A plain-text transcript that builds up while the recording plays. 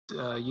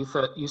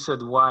you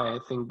said Y, I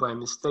think, by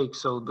mistake.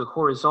 So the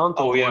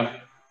horizontal Oh, one yeah.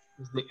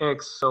 is the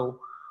X. So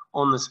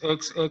on this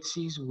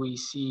X-axis, we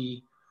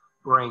see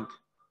rank.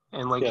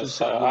 And like you Yes,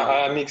 said, you know,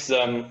 I mix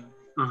them.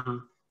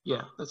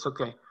 yeah, that's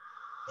okay.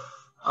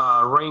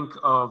 Rank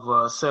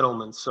of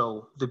settlement.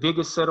 So the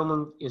biggest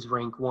settlement is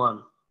rank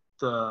 1.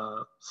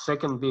 The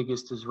second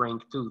biggest is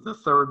rank 2. The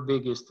third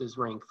biggest is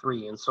rank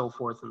 3, and so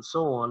forth and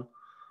so on.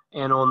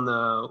 And on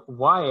the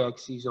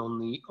y-axis,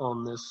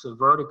 on this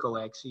vertical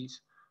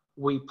axis,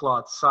 we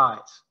plot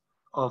size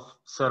of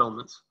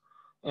settlements.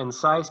 And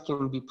size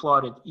can be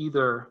plotted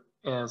either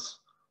as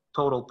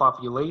total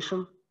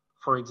population,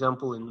 for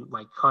example, in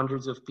like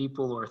hundreds of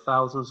people or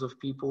thousands of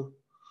people,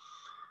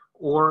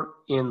 or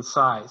in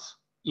size.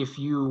 If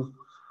you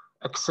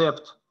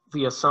accept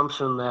the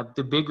assumption that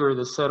the bigger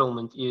the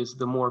settlement is,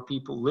 the more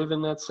people live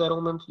in that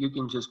settlement, you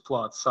can just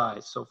plot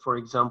size. So for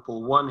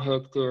example, 1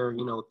 hectare,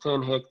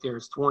 10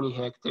 hectares, 20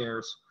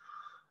 hectares,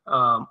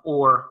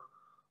 or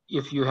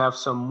if you have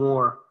some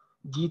more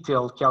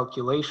detailed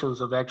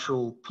calculations of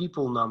actual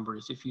people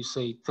numbers, if you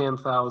say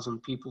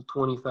 10,000 people,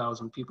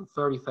 20,000 people,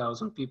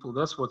 30,000 people,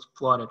 that's what's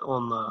plotted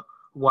on the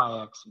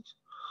y-axis.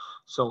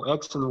 So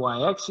X and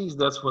Y-axis,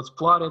 that's what's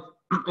plotted.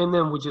 And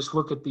then we just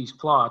look at these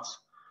plots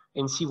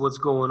and see what's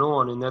going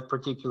on in that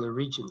particular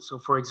region. So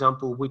for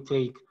example, we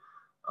take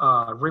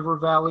River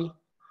Valley,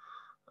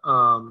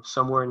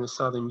 somewhere in the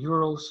southern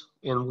Urals,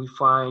 and we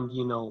find,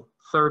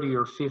 30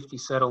 or 50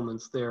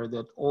 settlements there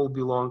that all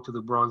belong to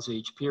the Bronze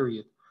Age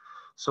period.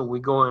 So we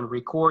go and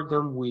record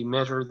them, we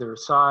measure their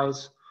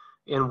size,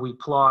 and we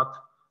plot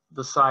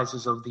the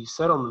sizes of these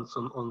settlements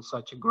on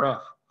such a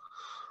graph.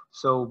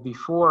 So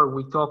before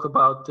we talk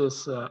about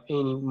this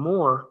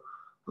anymore,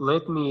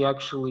 let me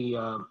actually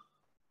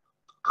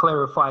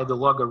clarify the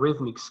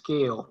logarithmic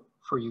scale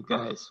for you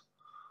guys.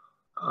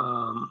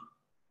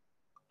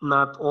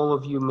 Not all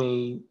of you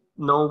may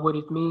know what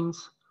it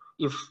means.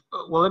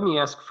 Well, let me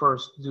ask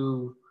first,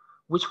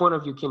 which one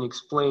of you can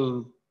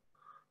explain,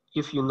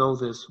 if you know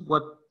this,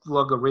 what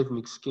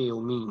logarithmic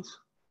scale means?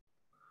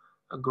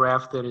 A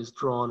graph that is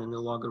drawn in a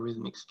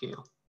logarithmic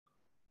scale.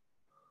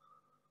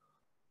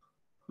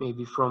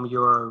 Maybe from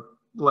your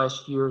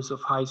last years of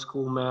high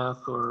school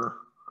math, or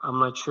I'm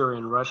not sure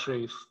in Russia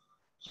if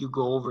you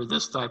go over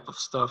this type of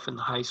stuff in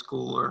high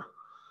school, or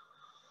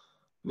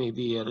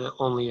maybe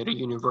only at a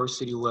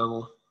university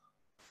level.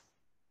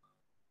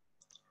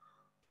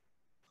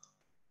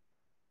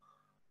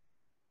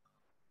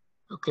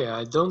 Okay,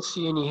 I don't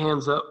see any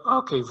hands up.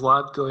 Okay,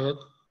 Vlad, go ahead.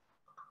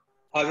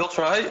 I will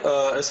try.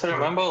 As I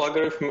remember,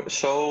 logarithm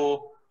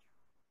show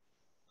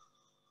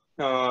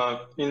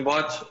in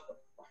what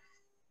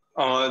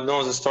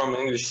known as term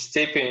in English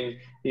stepping,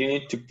 you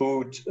need to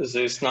put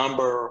this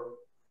number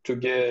to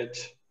get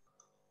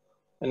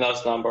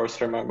another number,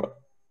 as I remember.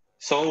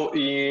 So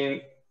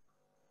in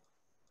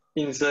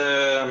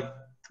the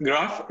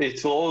graph,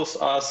 it allows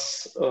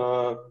us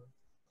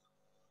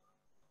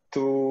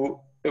to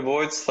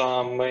avoid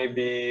some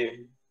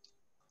maybe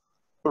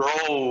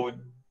road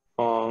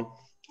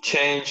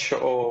change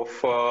of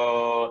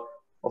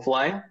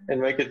line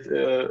and make it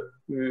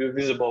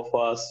visible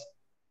for us.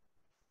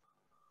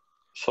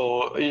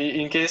 So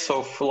in case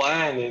of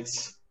line,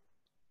 it's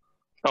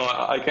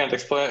I can't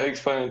explain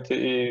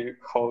it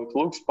how it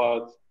looks,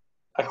 but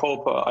I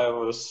hope I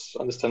was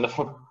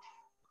understandable.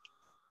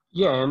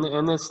 Yeah,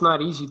 and it's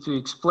not easy to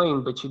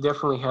explain, but you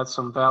definitely had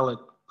some valid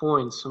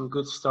points, some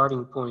good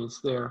starting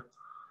points there.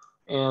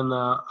 And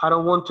I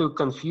don't want to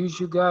confuse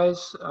you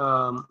guys,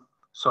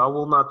 so I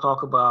will not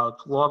talk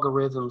about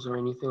logarithms or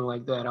anything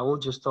like that. I will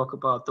just talk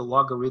about the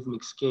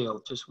logarithmic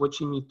scale, just what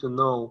you need to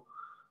know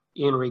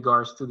in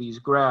regards to these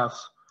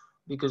graphs,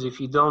 because if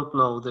you don't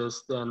know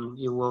this, then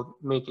it will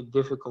make it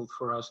difficult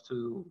for us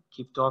to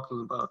keep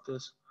talking about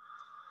this.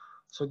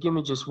 So give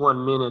me just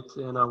 1 minute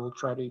and I will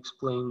try to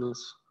explain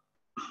this.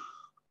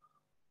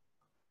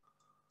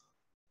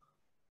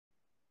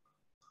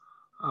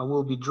 I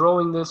will be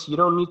drawing this. You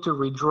don't need to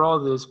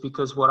redraw this,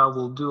 because what I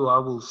will do, I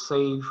will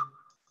save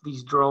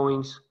these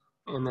drawings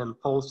and then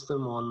post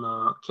them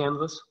on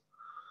Canvas.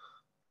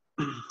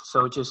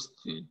 So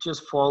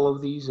just follow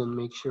these and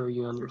make sure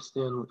you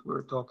understand what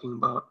we're talking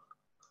about.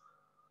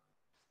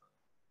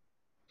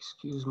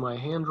 Excuse my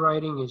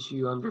handwriting. As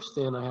you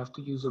understand, I have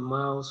to use a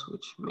mouse,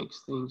 which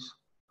makes things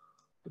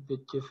a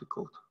bit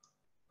difficult.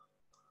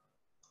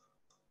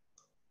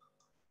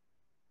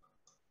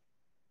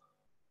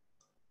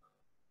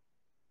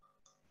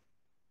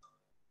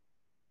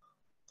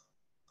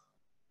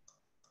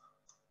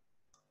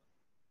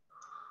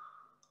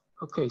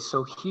 Okay,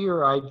 so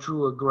here I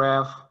drew a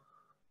graph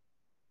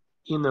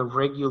in a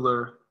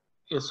regular,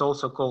 it's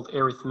also called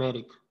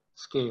arithmetic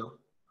scale.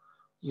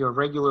 Your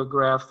regular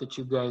graph that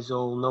you guys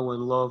all know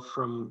and love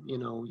from,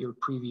 your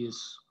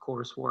previous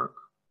coursework.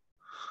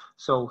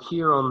 So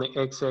here on the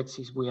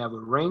x-axis we have a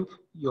rank.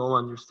 You all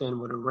understand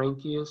what a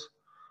rank is.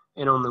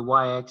 And on the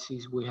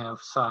y-axis we have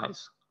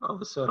size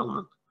of a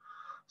settlement.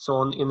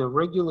 So in a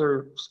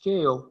regular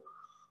scale,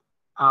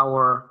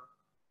 our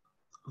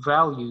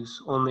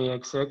values on the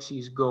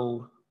x-axis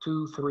go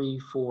 2, 3,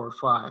 4,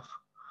 5.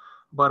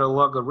 But a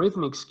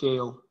logarithmic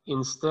scale,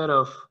 instead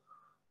of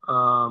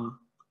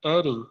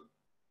adding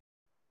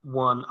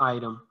one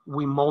item,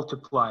 we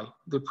multiply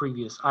the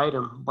previous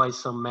item by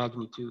some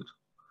magnitude,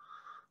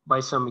 by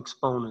some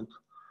exponent.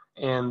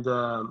 And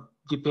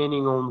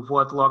depending on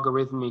what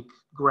logarithmic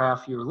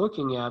graph you're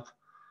looking at,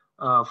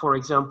 for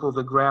example,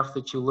 the graph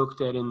that you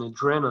looked at in the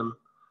Drennan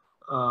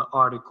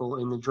article,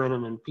 in the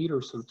Drennan and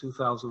Peterson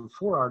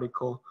 2004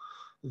 article,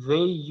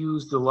 they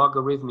used the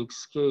logarithmic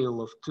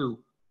scale of 2.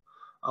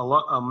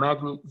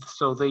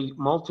 So they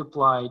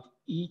multiplied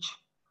each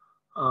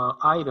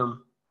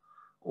item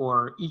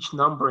or each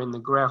number in the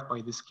graph by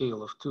the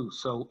scale of 2.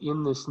 So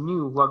in this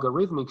new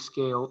logarithmic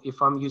scale,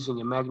 if I'm using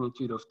a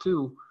magnitude of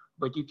 2,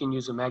 but you can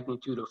use a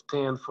magnitude of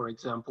 10, for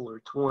example, or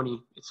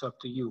 20, it's up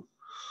to you.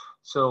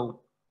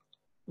 So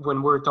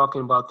when we're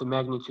talking about the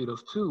magnitude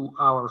of 2,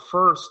 our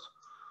first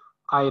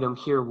item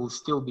here will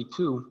still be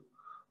 2,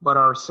 but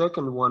our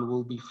second one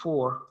will be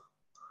 4,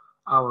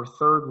 our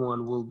third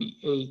one will be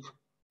 8,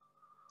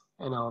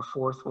 and our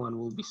fourth one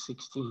will be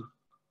 16.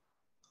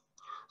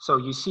 So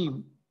you see,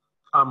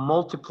 I'm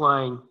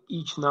multiplying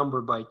each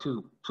number by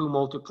 2. 2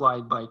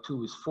 multiplied by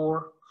 2 is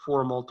 4.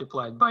 4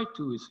 multiplied by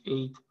 2 is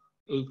 8.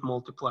 8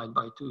 multiplied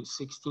by 2 is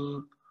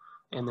 16.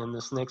 And then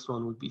this next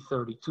one would be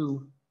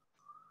 32,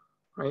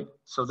 right?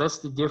 So that's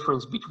the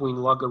difference between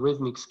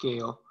logarithmic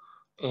scale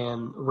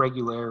and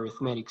regular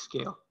arithmetic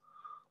scale.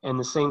 And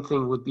the same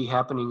thing would be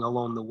happening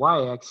along the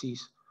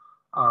y-axis.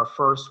 Our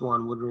first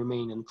one would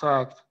remain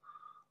intact,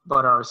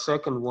 but our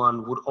second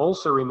one would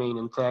also remain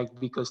intact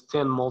because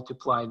 10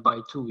 multiplied by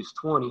 2 is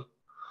 20.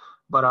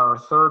 But our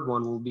third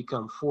one will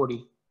become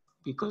 40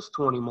 because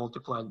 20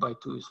 multiplied by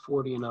 2 is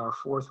 40, and our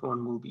fourth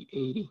one will be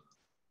 80.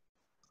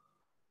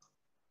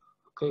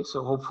 Okay,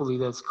 so hopefully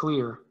that's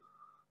clear.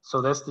 So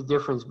that's the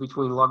difference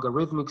between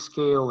logarithmic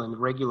scale and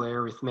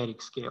regular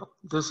arithmetic scale.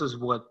 This is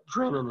what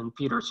Drennan and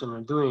Peterson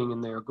are doing in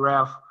their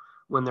graph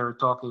when they're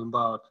talking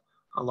about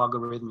a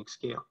logarithmic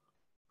scale.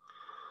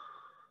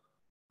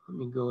 Let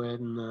me go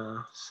ahead and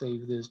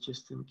save this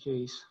just in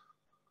case.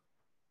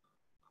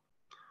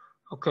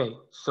 Okay,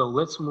 so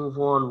let's move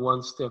on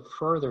one step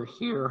further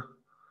here,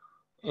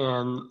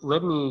 and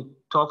let me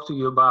talk to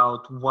you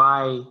about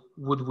why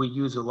would we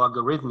use a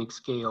logarithmic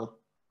scale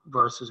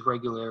versus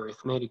regular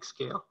arithmetic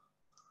scale.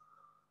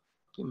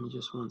 Give me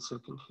just 1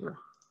 second here.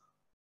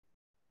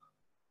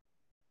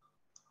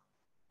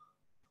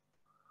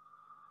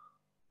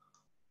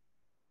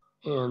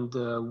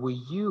 And we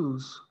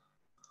use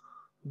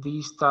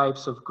these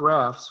types of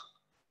graphs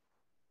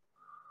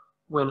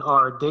when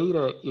our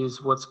data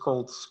is what's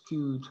called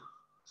skewed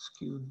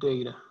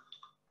data.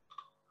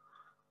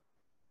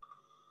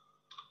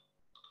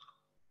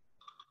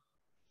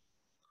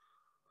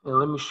 And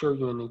let me show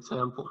you an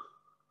example.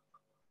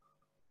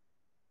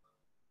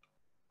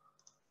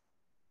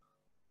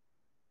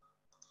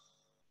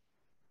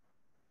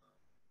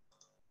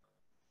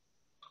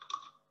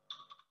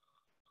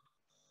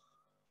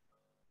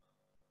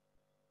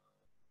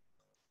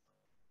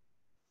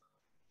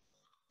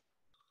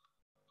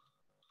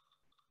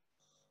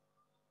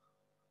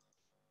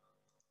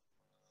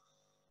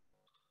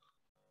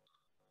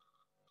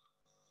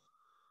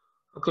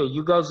 Okay,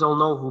 you guys all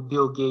know who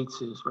Bill Gates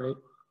is, right?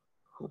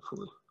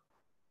 Hopefully.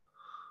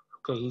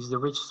 Okay, he's the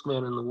richest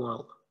man in the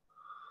world.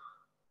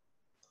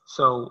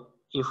 So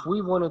if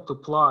we wanted to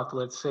plot,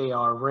 let's say,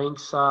 our rank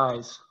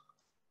size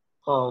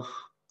of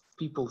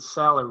people's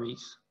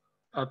salaries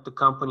at the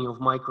company of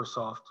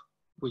Microsoft,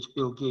 which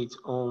Bill Gates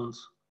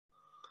owns.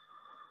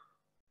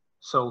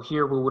 So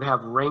here we would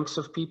have ranks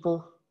of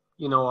people,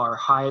 you know, our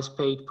highest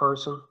paid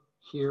person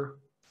here,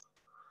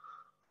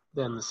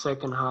 then the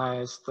second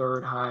highest,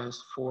 third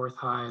highest, fourth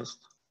highest,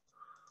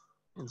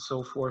 and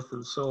so forth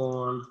and so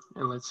on.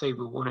 And let's say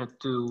we wanted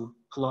to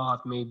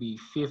plot maybe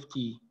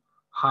 50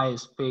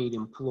 highest paid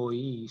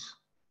employees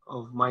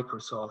of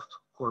Microsoft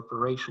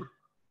Corporation.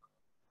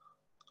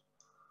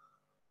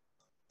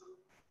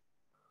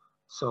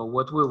 So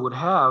what we would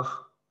have,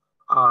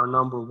 our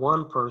number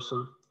 1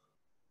 person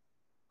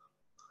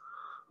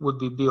would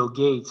be Bill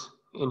Gates,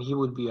 and he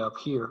would be up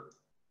here.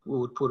 We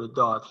would put a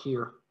dot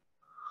here.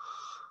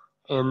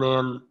 And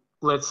then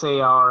let's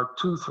say our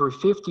 2 through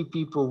 50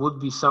 people would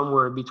be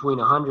somewhere between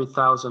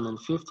 100,000 and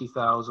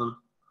 50,000.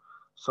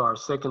 So our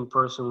second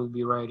person would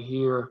be right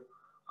here.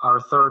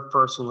 Our third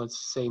person,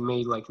 let's say,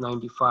 made like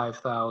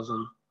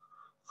 95,000.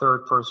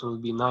 Third person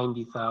would be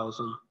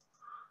 90,000,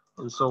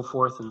 and so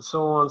forth and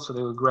so on. So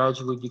they would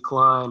gradually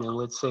decline. And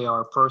let's say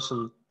our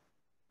person,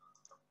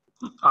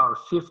 our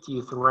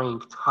 50th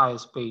ranked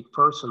highest paid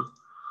person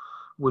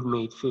would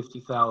make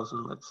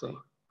 50,000, let's say.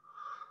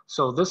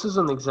 So this is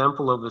an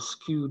example of a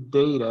skewed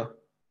data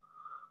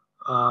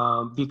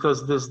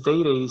because this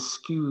data is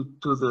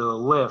skewed to the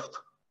left.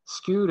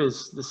 Skewed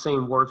is the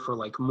same word for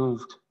like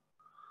moved.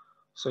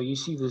 So you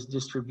see this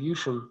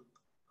distribution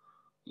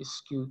is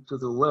skewed to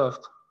the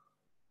left.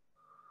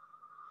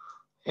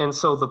 And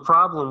so the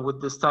problem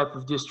with this type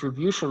of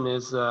distribution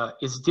is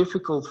it's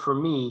difficult for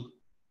me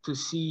to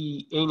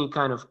see any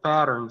kind of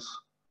patterns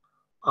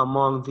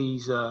among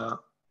these, 2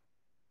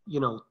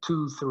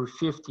 through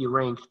 50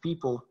 ranked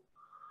people,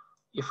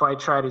 if I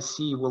try to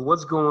see, well,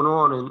 what's going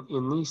on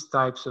in these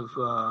types of,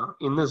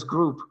 in this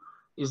group,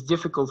 is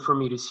difficult for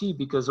me to see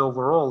because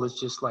overall it's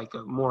just like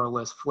a more or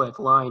less flat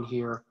line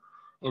here.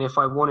 And if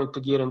I wanted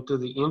to get into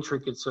the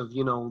intricacies of,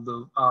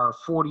 our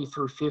 40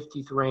 through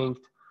 50th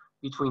ranked,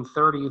 between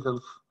 30th and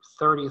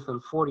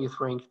 40th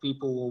ranked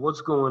people, well,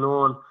 what's going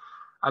on?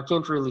 I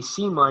can't really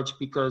see much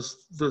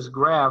because this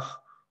graph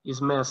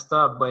is messed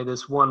up by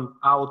this one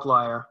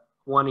outlier,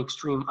 one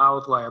extreme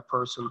outlier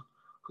person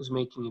who's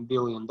making $1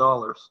 billion.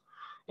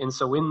 And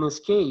so in this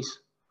case,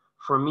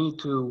 for me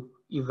to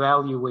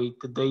evaluate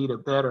the data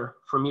better,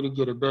 for me to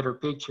get a better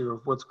picture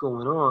of what's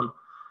going on,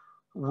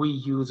 we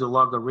use a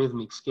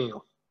logarithmic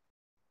scale.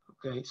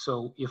 Okay,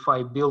 so if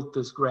I built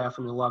this graph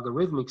in a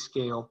logarithmic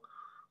scale,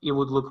 it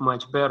would look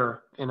much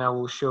better, and I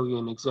will show you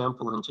an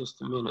example in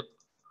just a minute.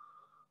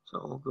 So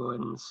I'll go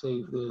ahead and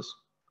save this.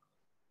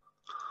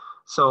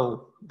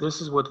 So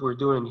this is what we're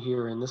doing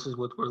here, and this is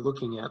what we're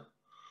looking at.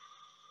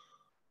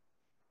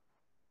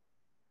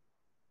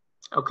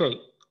 Okay,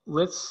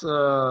 let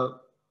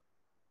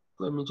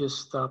me just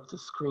stop the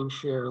screen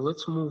share.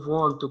 Let's move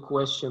on to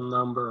question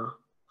number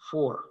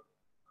 4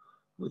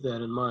 with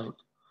that in mind.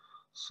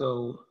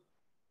 So,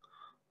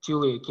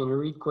 Julia, can you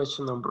read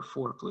question number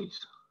 4,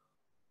 please?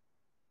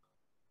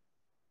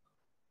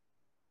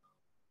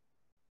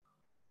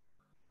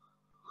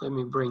 Let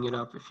me bring it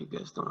up if you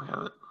guys don't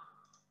have it.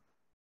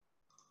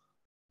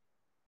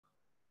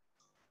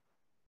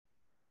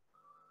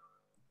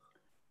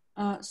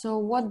 So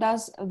what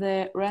does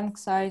the rank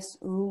size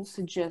rule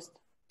suggest?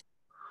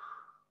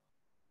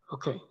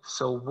 Okay,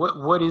 so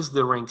what is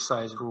the rank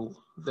size rule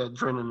that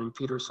Drennan and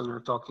Peterson are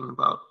talking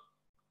about?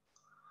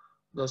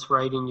 That's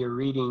right in your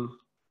reading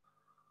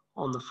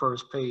on the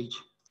first page.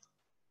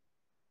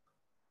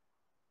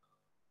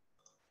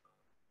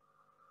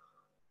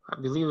 I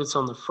believe it's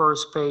on the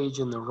first page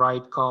in the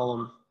right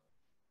column.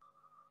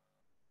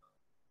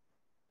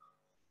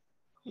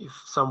 If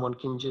someone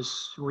can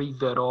just read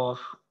that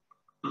off.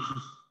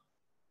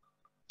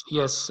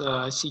 Yes,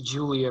 I see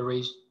Julia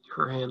raised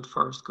her hand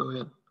first. Go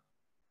ahead.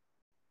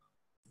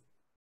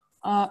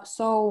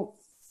 So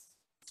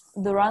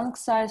the rank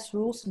size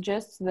rule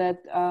suggests that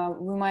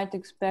we might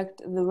expect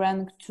the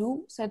rank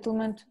 2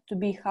 settlement to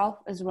be half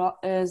as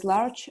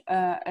large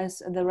as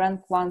the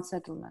rank 1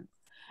 settlement,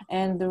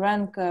 and the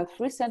rank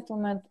 3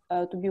 settlement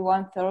to be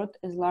 1/3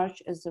 as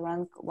large as the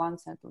rank 1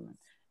 settlement,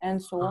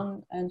 and so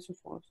on and so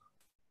forth.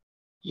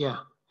 Yeah,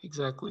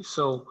 exactly.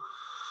 So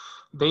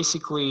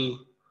basically,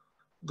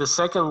 the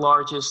second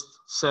largest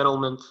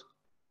settlement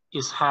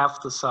is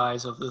half the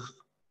size of the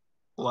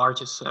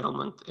largest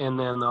settlement, and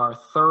then our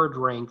third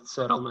ranked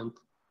settlement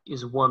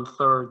is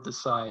 1/3 the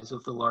size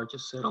of the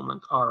largest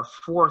settlement. Our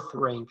fourth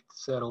ranked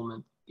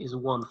settlement is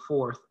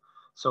 1/4.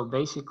 So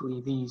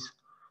basically these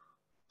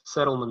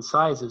settlement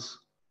sizes,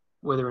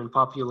 whether in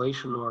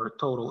population or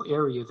total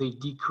area, they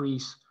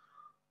decrease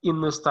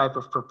in this type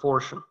of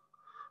proportion.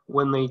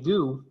 When they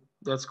do,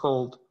 that's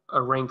called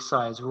a rank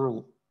size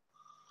rule.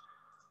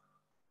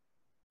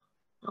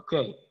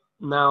 Okay,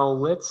 now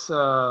let's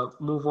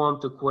move on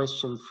to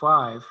question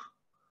 5.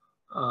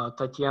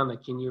 Tatiana,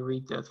 can you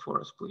read that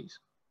for us, please?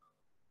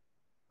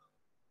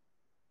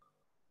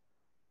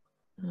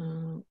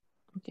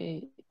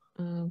 Okay.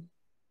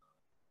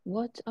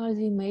 What are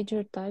the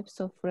major types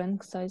of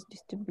rank size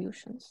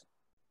distributions?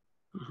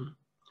 Mm-hmm.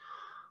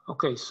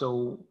 Okay,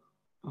 so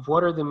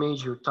what are the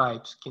major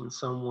types? Can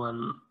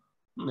someone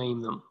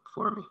name them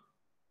for me?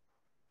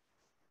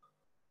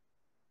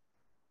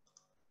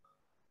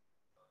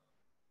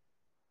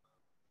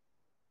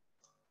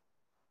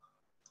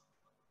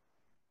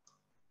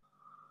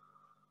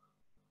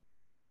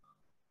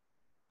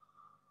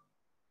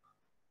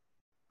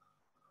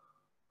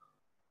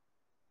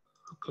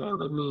 Okay,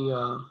 let me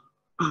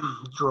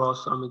draw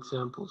some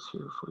examples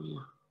here for you.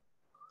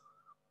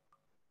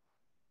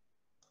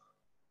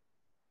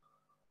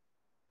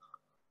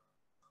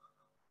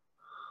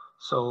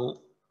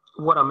 So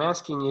what I'm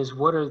asking is,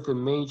 what are the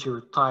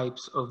major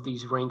types of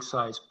these rank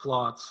size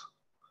plots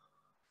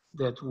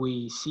that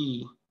we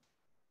see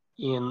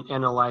in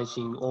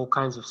analyzing all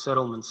kinds of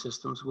settlement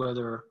systems,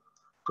 whether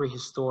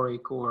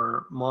prehistoric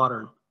or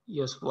modern?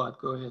 Yes, Vlad,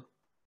 go ahead.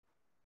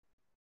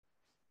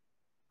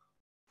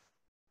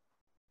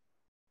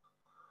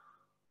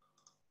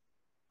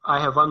 I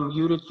have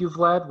unmuted you,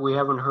 Vlad. We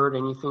haven't heard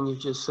anything you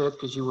just said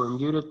because you were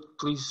muted.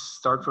 Please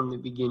start from the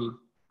beginning.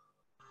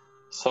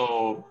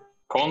 So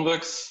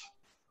convex,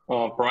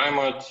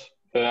 primate,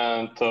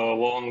 and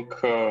log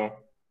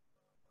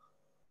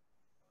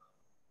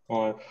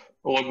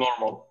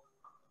normal.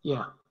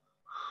 Yeah.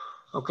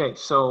 Okay,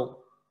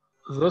 so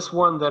this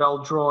one that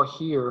I'll draw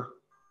here,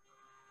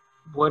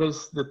 what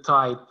is the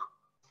type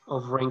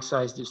of rank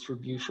size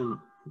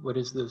distribution? What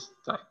is this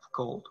type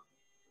called?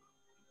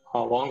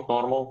 Log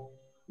normal.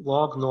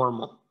 Log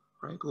normal,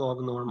 right? Log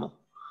normal.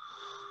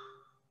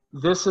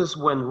 This is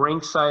when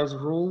rank size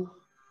rule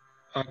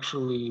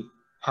actually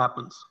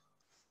happens.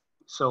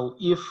 So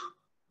if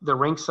the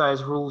rank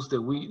size rules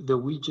that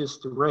we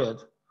just read,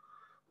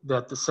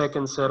 that the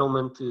second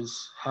settlement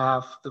is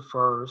half the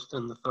first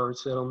and the third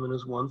settlement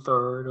is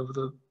 1/3 of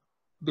the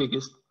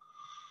biggest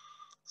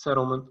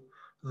settlement,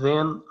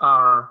 then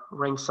our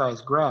rank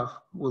size graph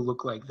will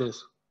look like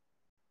this.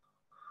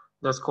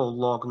 That's called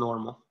log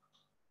normal.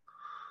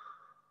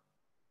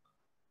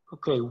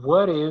 Okay,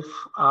 what if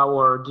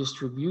our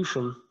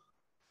distribution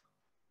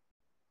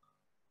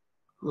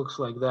looks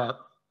like that?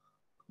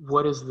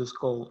 What is this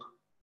called?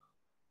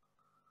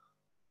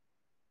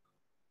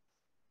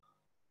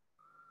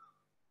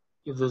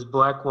 If this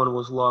black one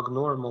was log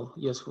normal,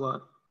 yes,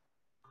 Vlad?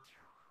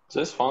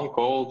 This one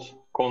called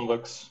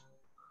convex.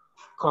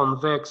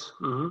 Convex,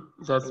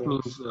 that Yes.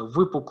 means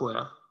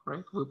выпуклая,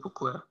 right?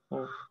 Выпуклая.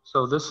 Yeah.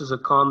 So this is a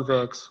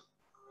convex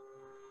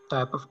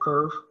type of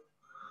curve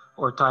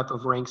or type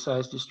of rank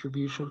size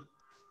distribution.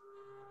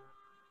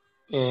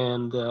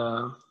 And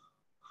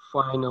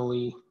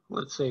finally,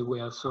 let's say we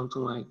have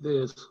something like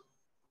this.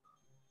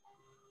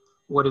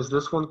 What is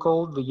this one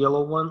called, the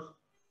yellow one?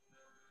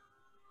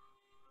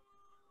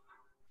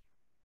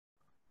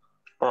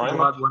 Primate.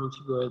 Vlad, why don't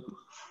you go ahead?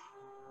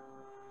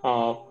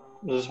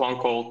 This one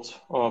called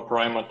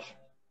primate.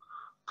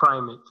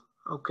 Primate,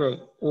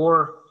 okay.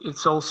 Or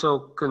it's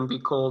also can be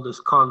called as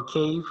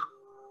concave,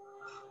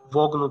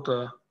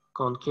 вогнутая,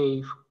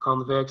 concave,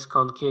 convex,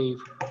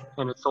 concave,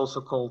 and it's also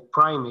called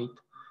primate.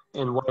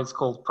 And why it's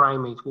called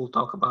primate, we'll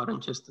talk about in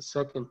just a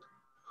second.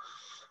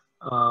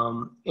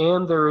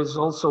 And there is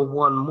also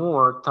one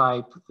more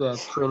type that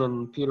Drennan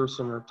and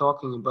Peterson are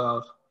talking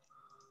about.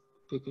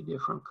 Pick a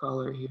different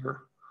color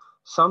here.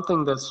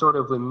 Something that's sort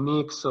of a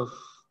mix of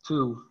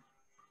two.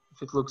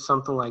 If it looks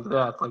something like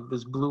that, like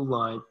this blue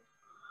line,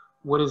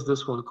 what is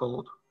this one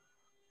called?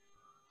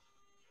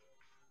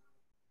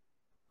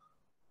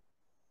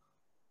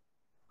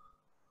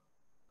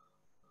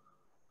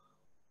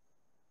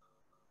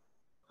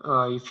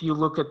 If you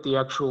look at the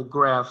actual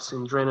graphs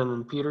in Drennan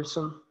and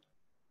Peterson,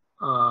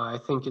 I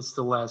think it's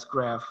the last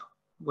graph.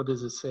 What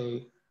does it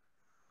say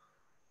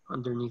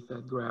underneath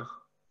that graph?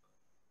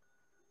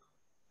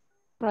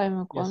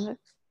 Primo-convex.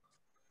 Yes.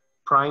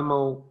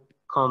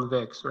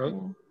 Primo-convex, right?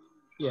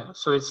 Yeah,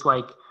 so it's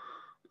like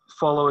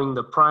following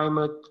the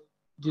primate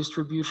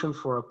distribution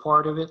for a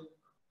part of it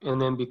and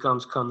then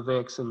becomes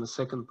convex in the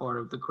second part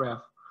of the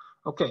graph.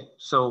 Okay,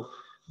 so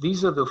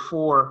these are the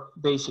four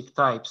basic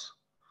types.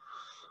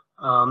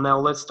 Now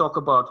let's talk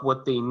about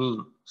what they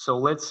mean. So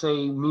let's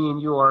say me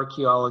and you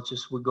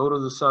archaeologists, we go to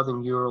the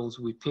Southern Urals,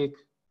 we pick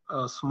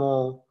a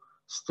small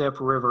steppe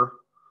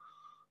river,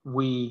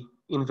 we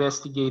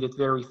investigate it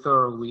very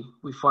thoroughly.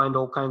 We find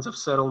all kinds of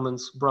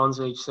settlements, Bronze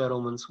Age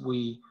settlements.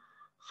 We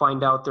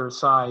find out their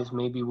size.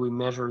 Maybe we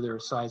measure their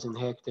size in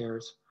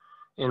hectares.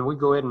 And we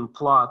go ahead and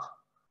plot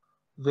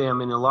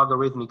them in a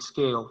logarithmic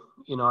scale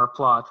in our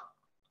plot.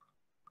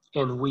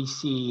 And we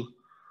see,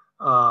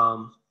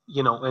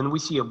 and we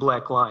see a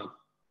black line.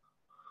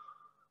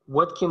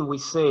 What can we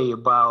say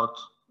about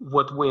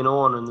what went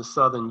on in the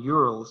Southern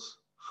Urals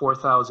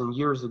 4,000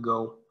 years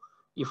ago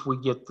if we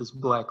get this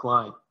black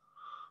line?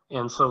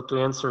 And so to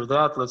answer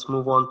that, let's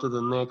move on to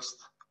the next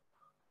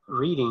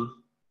reading.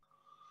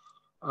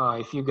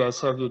 If you guys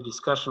have your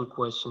discussion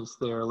questions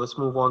there, let's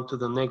move on to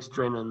the next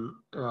Drennan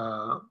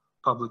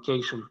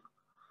publication.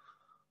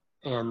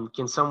 And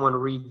can someone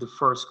read the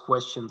first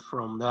question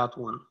from that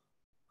one?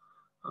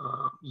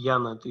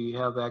 Jana, do you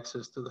have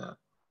access to that?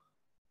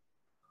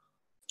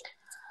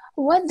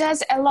 What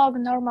does a log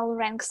normal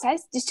rank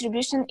size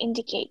distribution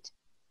indicate?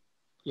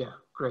 Yeah,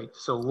 great.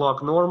 So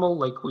log normal,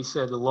 like we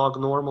said, the log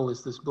normal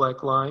is this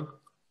black line.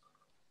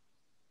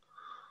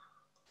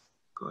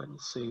 Go ahead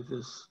and save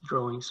this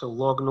drawing. So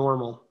log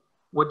normal,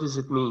 what does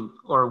it mean?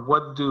 Or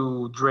what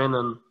do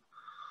Drennan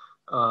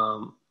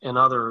and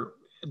other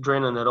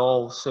Drennan et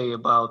al. Say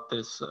about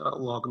this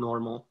log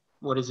normal?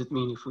 What does it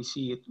mean if we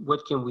see it?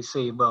 What can we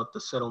say about the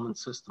settlement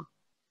system?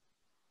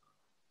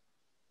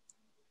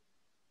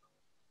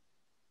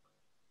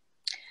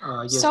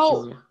 Yes,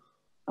 Julia.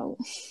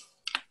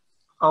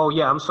 Oh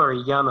yeah, I'm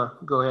sorry, Jana,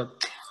 go ahead.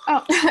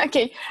 Oh,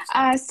 okay.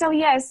 So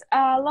yes,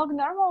 log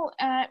normal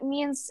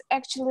means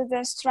actually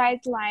the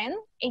straight line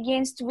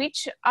against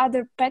which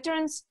other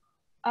patterns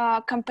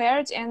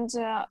compared and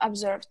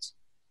observed.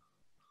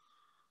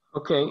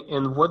 Okay,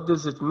 and what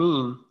does it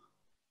mean?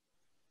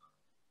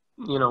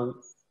 You know,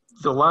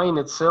 the line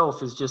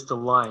itself is just a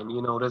line,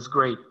 you know, that's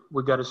great.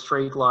 We got a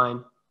straight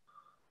line,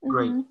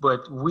 great. Mm-hmm.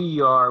 But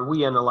we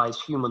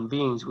analyze human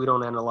beings, we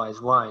don't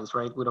analyze lines,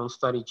 right? We don't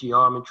study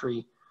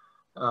geometry.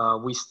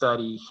 We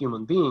study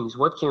human beings.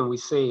 What can we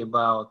say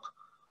about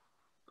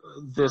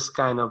this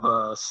kind of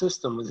a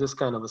system, this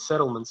kind of a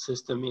settlement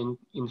system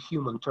in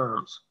human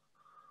terms?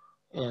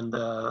 And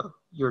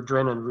your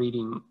Drennan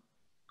reading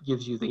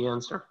gives you the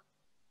answer.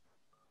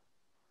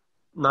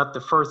 Not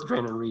the first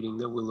Drennan reading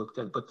that we looked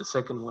at, but the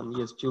second one.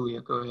 Yes, Julia,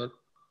 go ahead.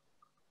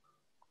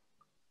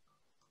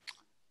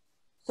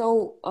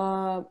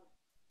 So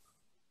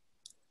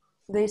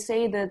they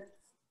say that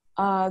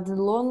The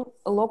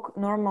log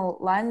normal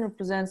line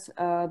represents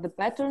the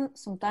pattern,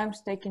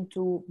 sometimes taken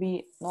to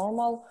be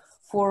normal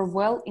for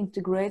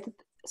well-integrated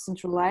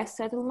centralized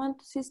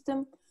settlement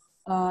system,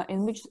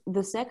 in which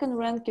the second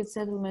ranked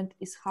settlement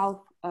is half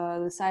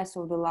the size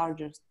of the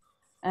largest,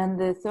 and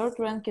the third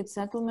ranked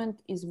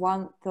settlement is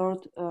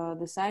 1/3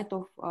 the size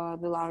of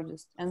the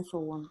largest, and so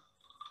on.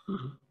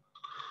 Mm-hmm.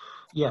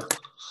 Yeah,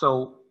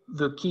 so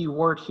the key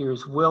word here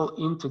is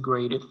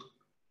well-integrated.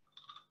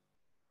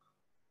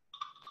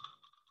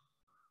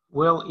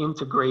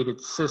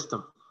 Well-integrated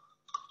system.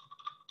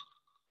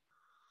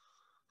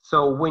 So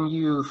when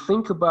you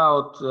think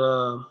about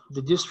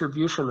the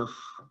distribution of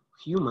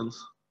humans,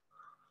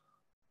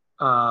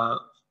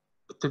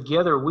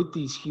 together with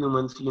these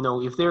humans, you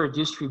know, if they're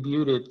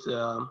distributed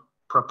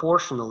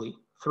proportionally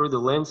through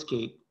the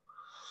landscape,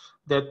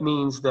 that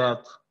means that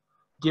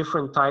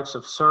different types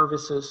of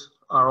services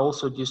are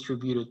also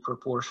distributed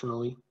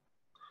proportionally.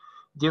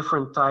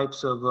 Different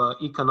types of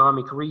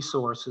economic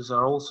resources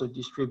are also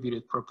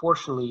distributed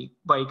proportionally.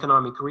 By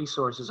economic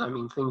resources, I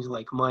mean things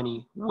like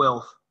money,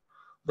 wealth,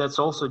 that's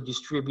also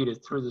distributed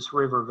through this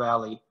river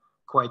valley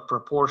quite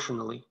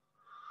proportionally.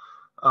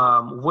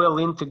 Well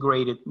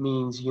integrated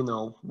means, you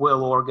know,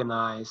 well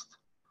organized,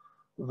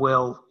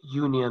 well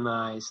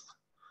unionized,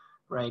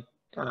 right?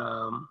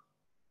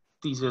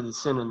 These are the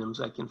synonyms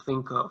I can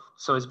think of.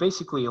 So it's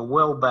basically a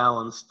well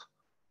balanced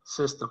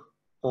system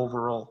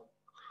overall.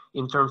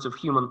 In terms of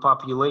human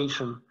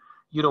population,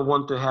 you don't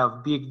want to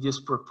have big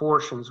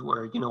disproportions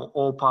where, you know,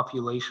 all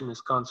population is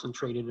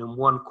concentrated in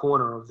one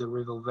corner of the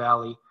river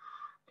valley,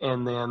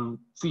 and then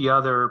the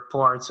other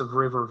parts of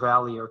river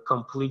valley are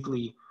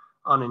completely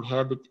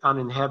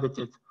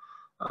uninhabited.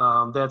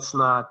 That's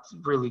not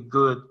really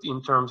good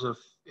in terms of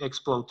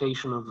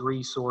exploitation of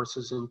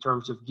resources, in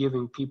terms of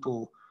giving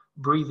people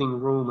breathing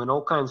room and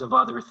all kinds of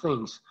other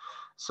things.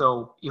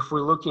 So if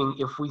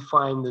we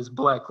find this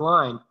black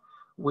line,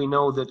 we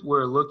know that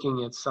we're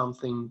looking at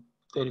something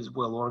that is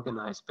well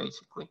organized,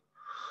 basically.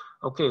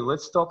 Okay,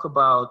 let's talk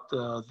about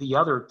the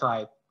other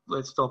type.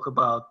 Let's talk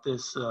about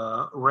this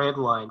red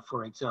line,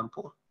 for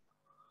example,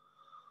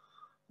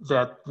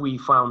 that we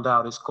found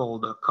out is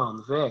called a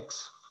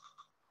convex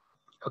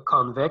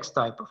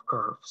type of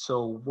curve.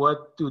 So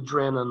what do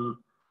Drennan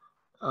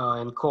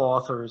and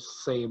co-authors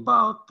say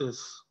about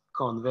this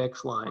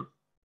convex line?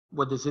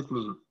 What does it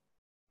mean?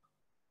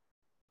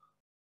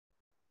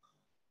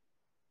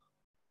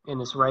 And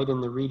it's right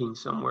in the reading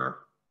somewhere.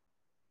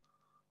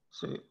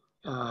 So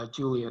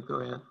Julia, go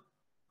ahead.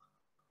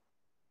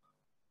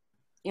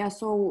 Yeah,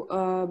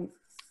 so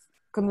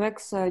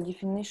convex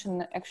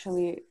definition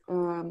actually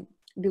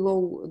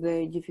below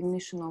the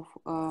definition of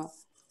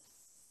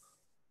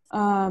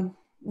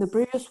the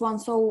previous one.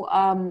 So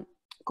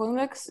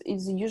convex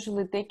is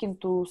usually taken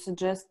to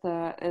suggest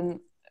an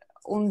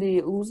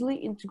only loosely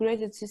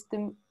integrated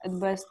system at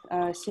best,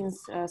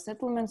 since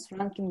settlements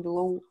ranking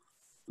below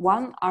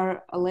 1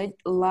 are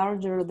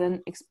larger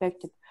than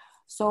expected.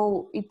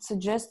 So it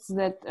suggests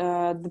that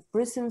the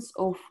presence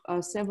of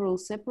several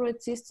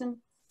separate systems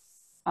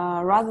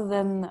rather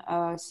than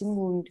a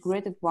single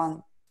integrated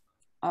one,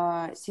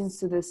 since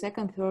the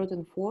second, third,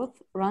 and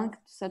fourth ranked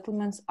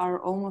settlements are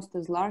almost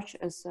as large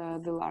as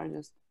the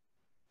largest.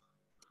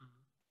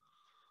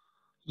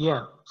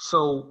 Yeah,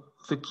 so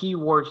the key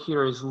word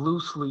here is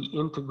loosely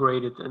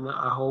integrated, and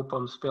I hope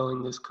I'm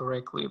spelling this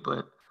correctly,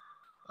 but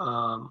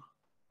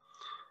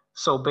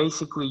so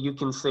basically you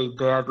can say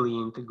badly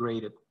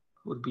integrated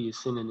would be a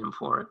synonym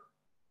for it.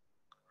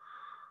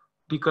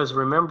 Because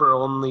remember,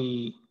 on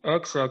the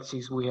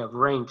x-axis we have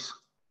ranks,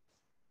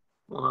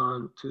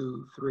 1,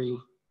 2, 3,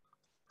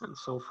 and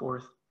so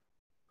forth.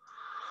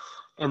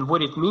 And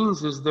what it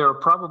means is there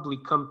are probably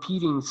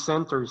competing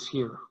centers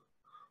here.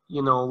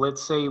 You know,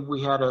 let's say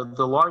we had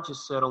the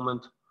largest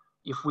settlement.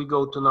 If we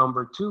go to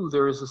number 2,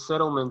 there is a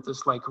settlement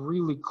that's like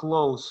really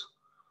close.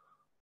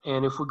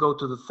 And if we go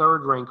to the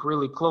third rank,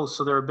 really close.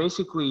 So there are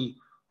basically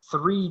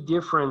 3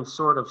 different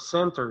sort of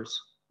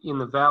centers in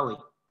the valley.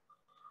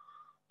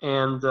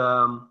 And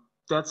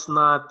that's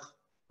not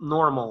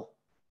normal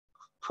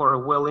for a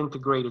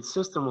well-integrated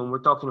system. When we're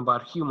talking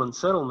about human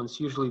settlements,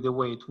 usually the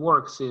way it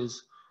works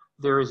is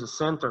there is a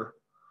center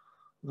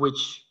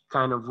which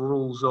kind of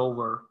rules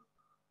over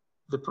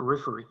the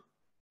periphery.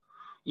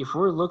 If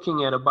we're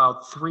looking at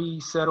about 3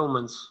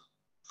 settlements,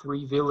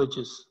 3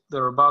 villages that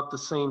are about the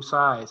same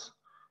size,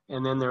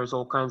 and then there's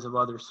all kinds of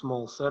other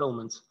small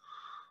settlements,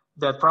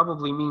 that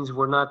probably means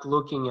we're not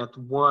looking at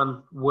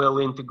one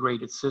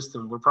well-integrated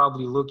system. We're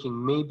probably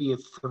looking maybe at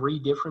 3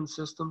 different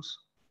systems.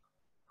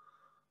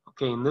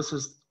 Okay, and this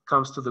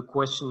comes to the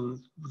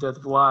question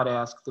that Vlad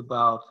asked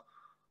about,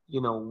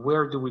 you know,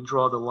 where do we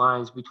draw the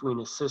lines between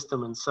a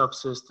system and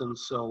subsystems?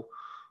 So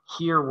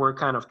here we're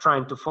kind of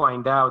trying to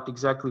find out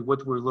exactly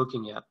what we're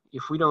looking at.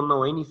 If we don't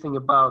know anything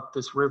about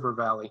this river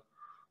valley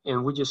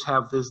and we just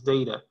have this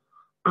data,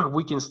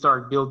 we can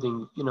start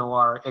building, you know,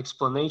 our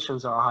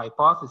explanations, our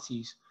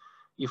hypotheses.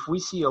 If we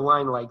see a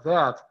line like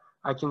that,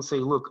 I can say,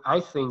 look, I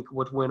think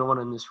what went on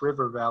in this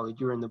river valley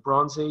during the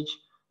Bronze Age,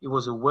 it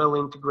was a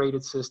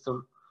well-integrated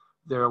system.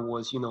 There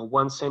was,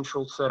 one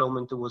central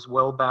settlement. It was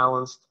well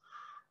balanced.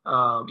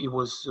 It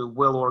was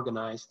well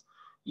organized.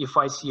 If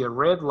I see a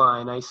red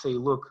line, I say,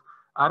 look,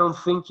 I don't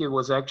think it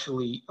was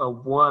actually a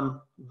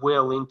one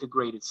well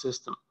integrated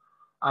system.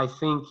 I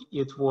think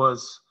it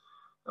was,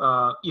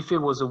 if it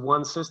was a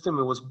one system,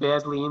 it was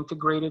badly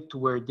integrated to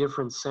where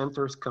different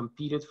centers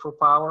competed for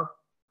power.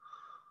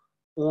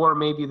 Or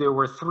maybe there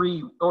were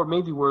three, or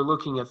maybe we're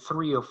looking at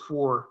 3 or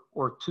 4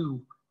 or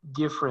 2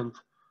 different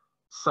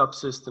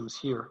subsystems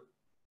here.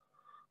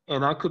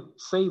 And I could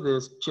say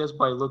this just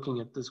by looking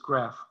at this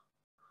graph,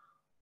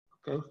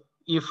 okay?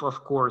 If,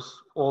 of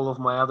course, all of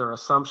my other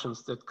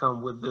assumptions that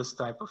come with this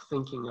type of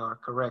thinking are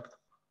correct.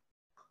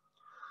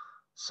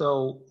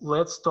 So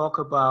let's talk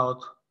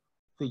about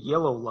the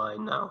yellow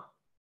line now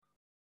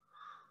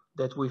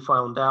that we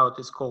found out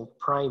is called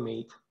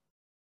primate,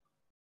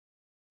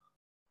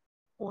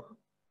 or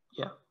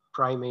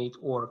primate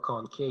or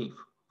concave.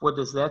 What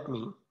does that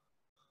mean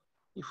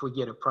if we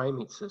get a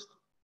primate system?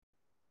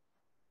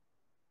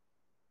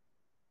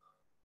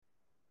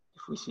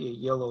 If we see a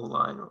yellow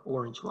line or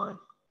orange line.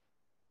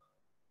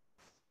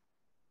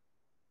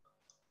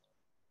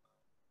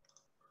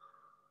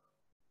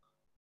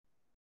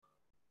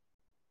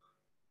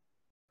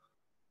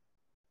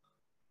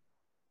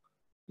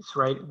 It's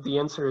right, the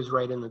answer is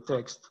right in the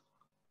text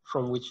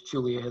from which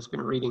Julia has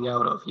been reading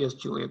out of. Yes,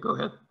 Julia, go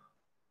ahead.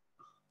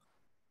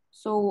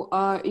 So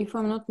if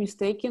I'm not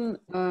mistaken,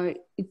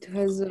 it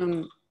has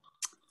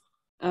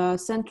a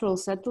central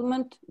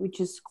settlement, which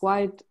is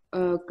quite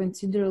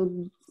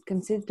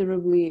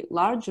considerably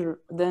larger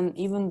than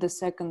even the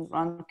second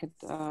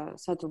ranked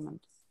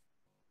settlement.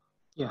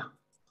 Yeah.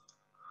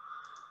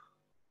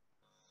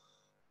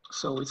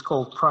 So it's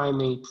called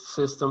primate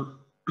system.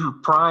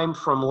 Prime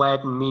from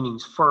Latin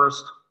means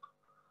first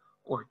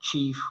or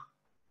chief.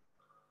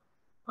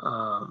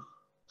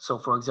 So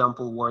for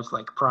example, words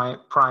like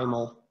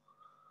primal.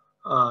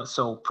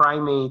 So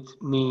primate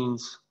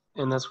means,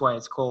 and that's why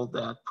it's called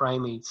that,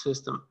 primate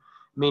system,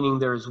 meaning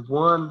there's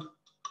one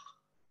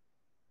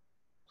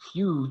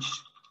huge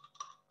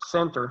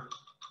center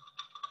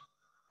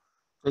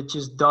that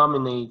just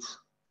dominates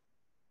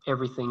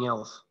everything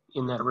else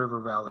in that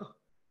river valley.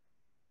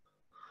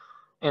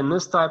 And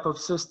this type of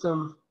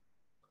system,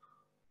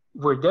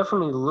 we're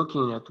definitely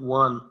looking at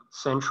one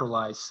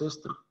centralized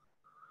system,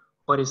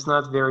 but it's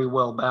not very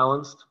well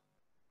balanced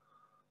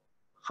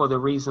for the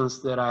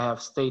reasons that I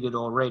have stated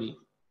already,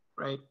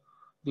 right?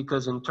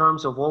 Because in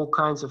terms of all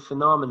kinds of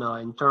phenomena,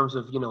 in terms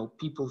of,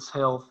 people's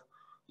health,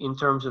 in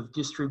terms of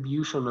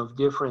distribution of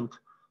different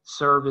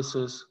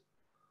services,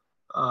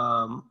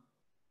 all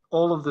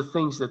of the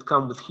things that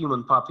come with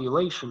human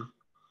population,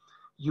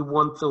 you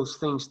want those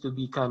things to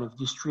be kind of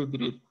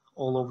distributed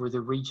all over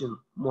the region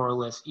more or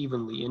less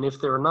evenly. And if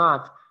they're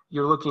not,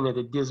 you're looking at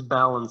a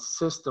disbalanced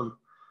system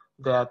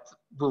that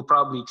will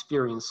probably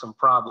experience some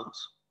problems.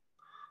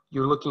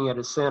 You're looking at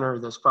a center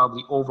that's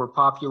probably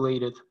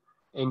overpopulated,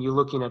 and you're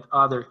looking at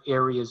other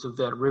areas of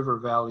that river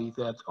valley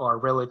that are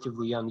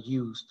relatively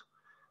unused,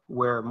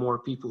 where more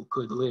people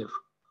could live.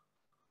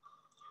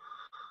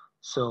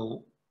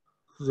 So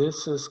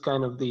this is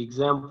kind of the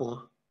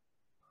example.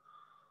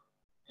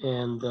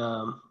 And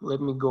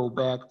let me go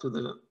back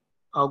to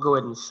I'll go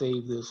ahead and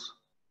save this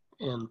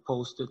and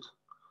post it.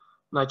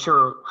 Not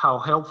sure how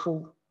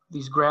helpful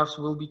these graphs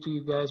will be to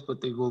you guys, but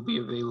they will be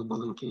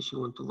available in case you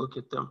want to look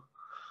at them.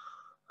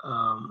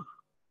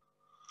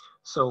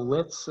 So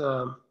let's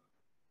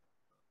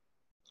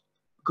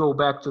go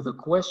back to the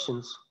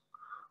questions.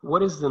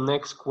 What is the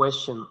next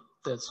question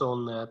that's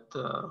on that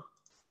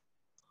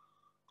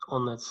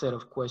set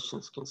of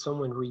questions? Can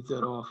someone read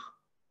that off?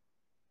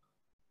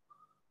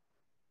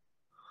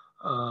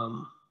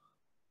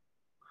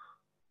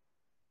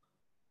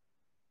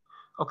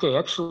 Okay,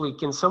 actually,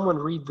 can someone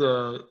read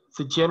the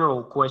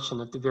general question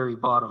at the very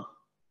bottom?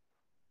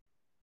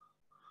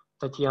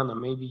 Tatiana,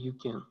 maybe you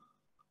can.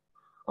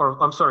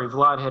 Or I'm sorry,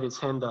 Vlad had his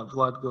hand up.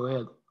 Vlad, go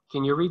ahead.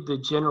 Can you read the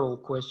general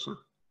question?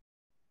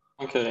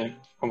 Okay,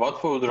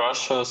 what would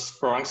Russia's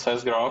rank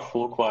size graph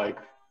look like?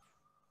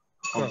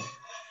 Okay.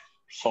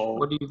 So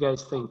what do you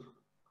guys think?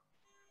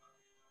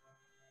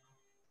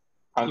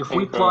 If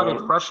we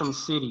plotted Russian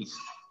cities,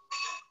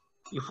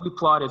 if we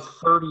plotted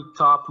 30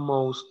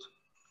 topmost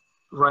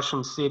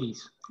Russian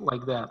cities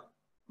like that,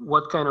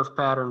 what kind of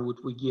pattern would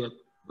we get?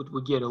 Would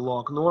we get a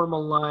log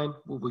normal line?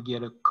 Would we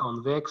get a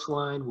convex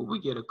line? Would we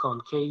get a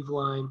concave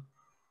line?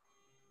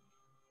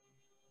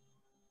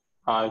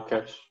 I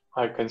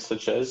can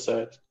suggest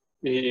that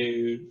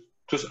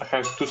I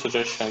have two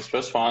suggestions.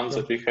 First one,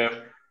 that we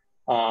have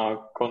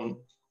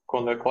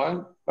convex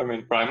line,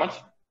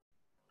 primate,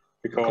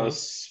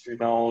 because we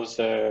know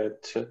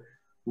that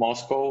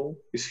Moscow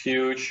is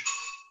huge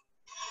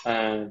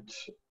and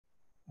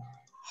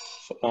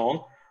so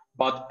on.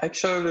 But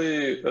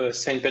actually,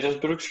 St.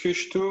 Petersburg is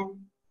huge too,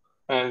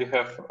 and we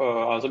have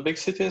other big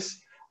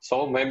cities.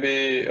 So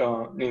maybe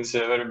in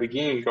the very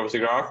beginning of the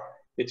graph,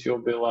 it will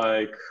be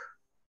like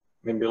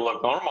maybe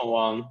log normal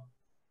one,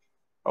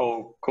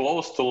 or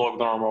close to log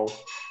normal.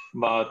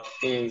 But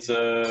in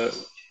the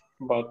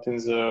but in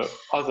the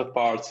other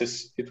parts,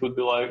 it would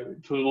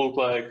look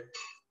like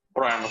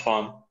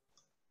primathon.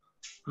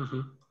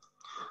 Mm-hmm.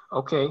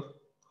 Okay,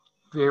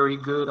 very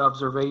good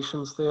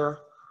observations there.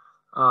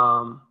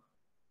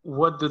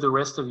 What do the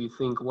rest of you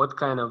think? What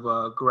kind of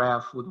a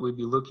graph would we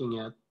be looking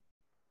at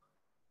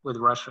with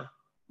Russia?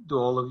 Do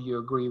all of you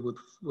agree with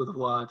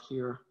Vlad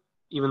here,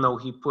 even though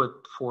he put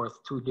forth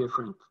two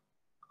different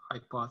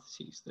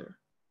hypotheses there?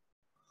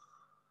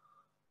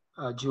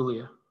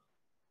 Julia.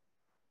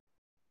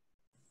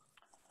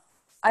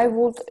 I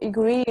would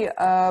agree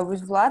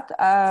with Vlad.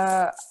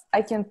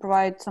 I can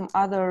provide some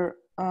other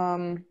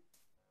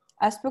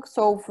aspects.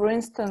 So, for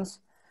instance,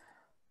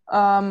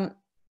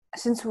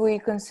 since we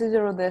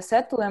consider the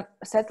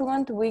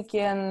settlement, we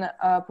can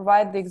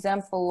provide the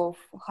example of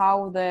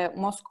how the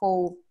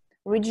Moscow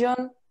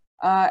region,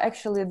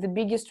 actually the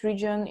biggest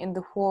region in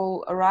the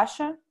whole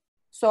Russia.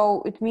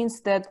 So it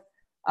means that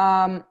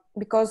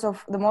because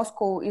of the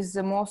Moscow is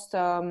the most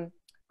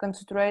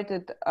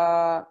concentrated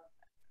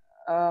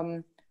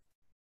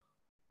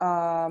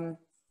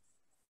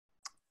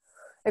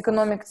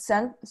economic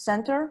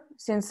center,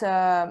 since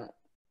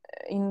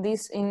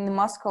in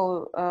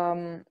Moscow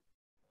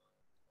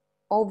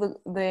all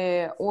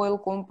the oil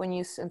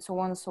companies and so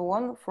on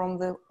from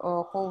the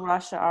whole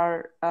Russia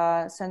are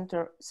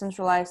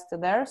centralized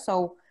there.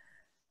 So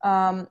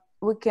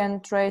we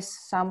can trace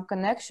some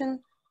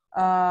connection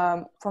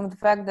from the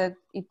fact that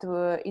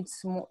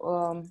it's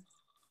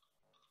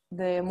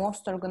the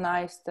most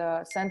organized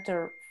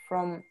center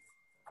from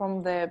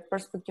the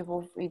perspective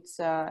of its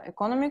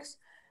economics,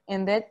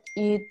 and that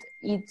it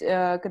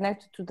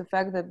connected to the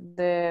fact that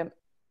the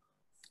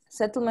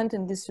settlement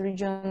in this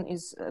region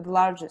is the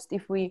largest.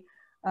 If we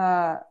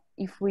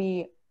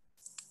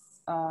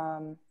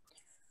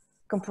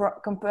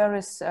compare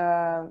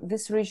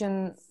this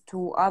region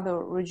to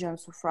other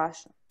regions of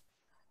Russia.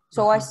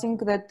 So I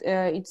think that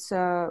it's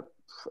a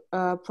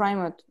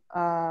primate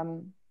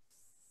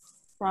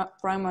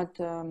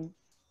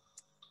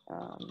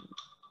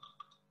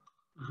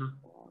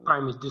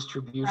primate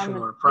distribution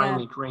or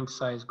primate rank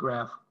size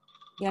graph.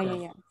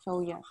 Yeah. So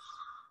yeah.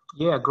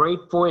 Yeah,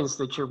 great points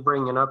that you're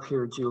bringing up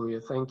here, Julia.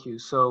 Thank you.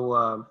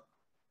 So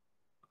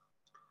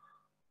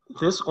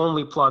this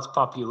only plots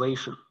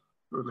population,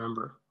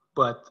 remember,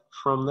 but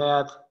from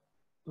that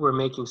we're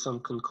making some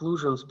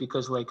conclusions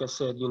because, like I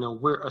said,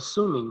 we're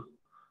assuming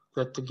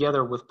that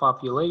together with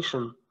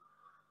population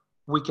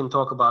we can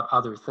talk about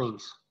other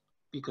things,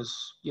 because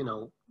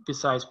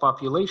besides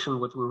population,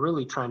 what we're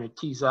really trying to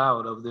tease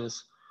out of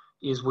this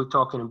is we're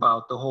talking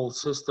about the whole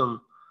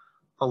system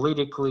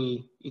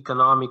politically,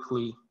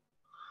 economically,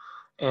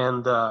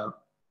 and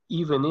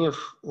even if,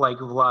 like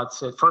Vlad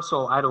said, first of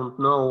all, I don't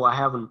know, I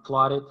haven't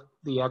plotted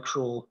the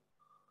actual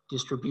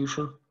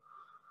distribution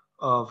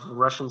of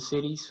Russian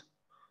cities.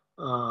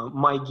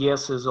 My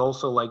guess is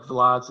also like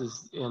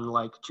Vlad's and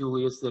like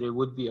Julia's that it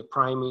would be a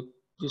primate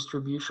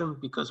distribution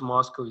because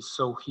Moscow is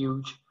so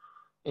huge.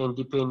 And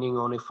depending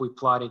on if we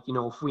plotted,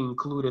 if we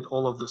included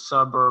all of the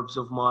suburbs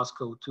of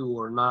Moscow too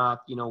or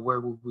not, where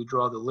would we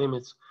draw the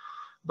limits?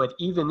 But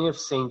even if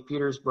St.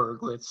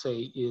 Petersburg, let's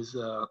say, is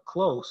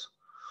close,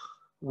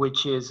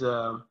 which is,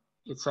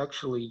 it's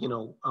actually,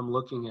 I'm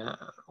looking at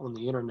on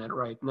the internet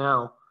right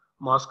now,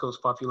 Moscow's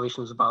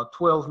population is about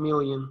 12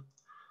 million.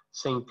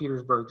 St.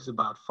 Petersburg is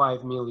about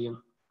 5 million.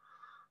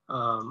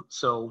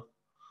 So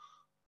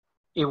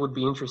it would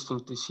be interesting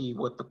to see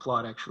what the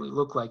plot actually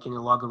looked like in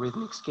a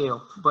logarithmic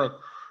scale. But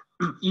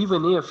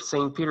even if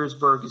St.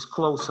 Petersburg is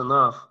close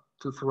enough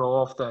to throw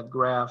off that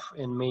graph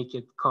and make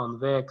it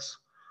convex,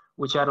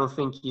 which I don't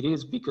think it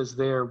is, because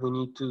there we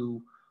need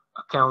to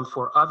account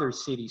for other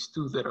cities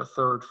too that are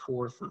third,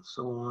 fourth, and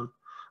so on.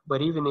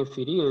 But even if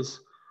it is,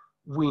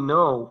 we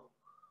know,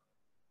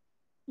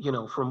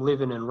 from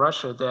living in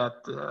Russia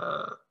that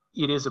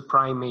it is a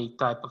primate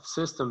type of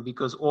system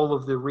because all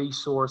of the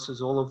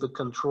resources, all of the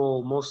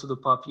control, most of the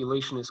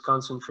population is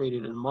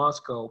concentrated in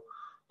Moscow.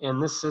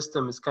 And this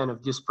system is kind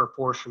of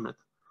disproportionate,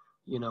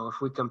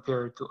 if we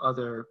compare it to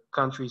other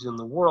countries in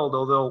the world,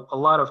 although a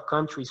lot of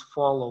countries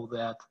follow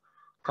that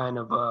kind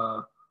of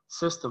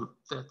system,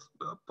 that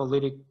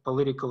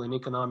political and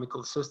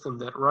economical system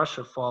that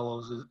Russia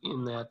follows,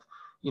 in that,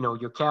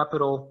 your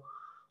capital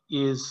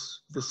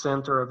is the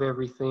center of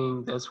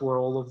everything. That's where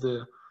all of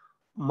the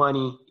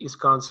money is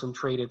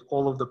concentrated,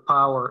 all of the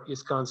power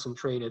is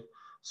concentrated.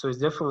 So it's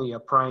definitely a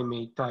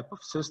primate type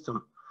of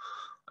system.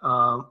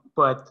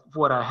 But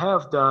what I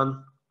have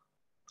done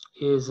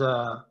is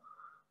I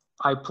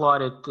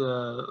plotted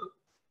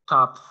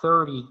top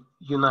 30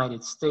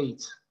 United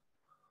States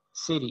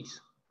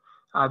cities.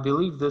 I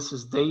believe this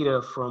is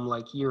data from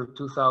like year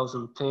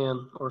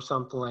 2010 or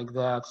something like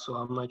that. So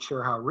I'm not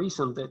sure how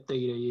recent that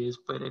data is,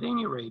 but at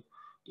any rate,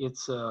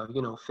 it's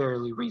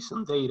fairly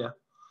recent data.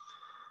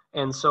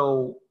 And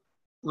so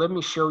let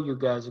me show you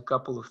guys a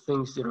couple of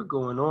things that are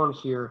going on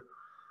here.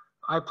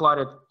 I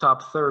plotted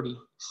top 30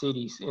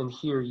 cities, and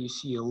here you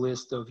see a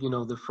list of,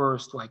 the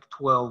first like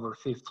 12 or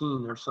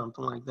 15 or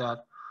something like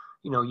that.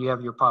 You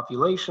have your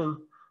population,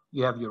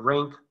 you have your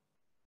rank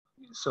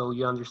so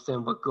you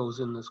understand what goes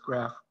in this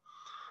graph.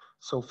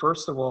 So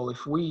first of all,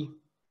 if we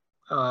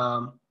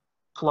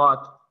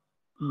plot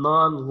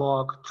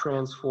non-log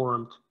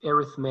transformed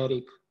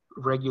arithmetic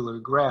regular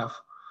graph,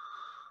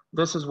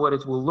 this is what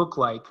it will look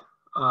like.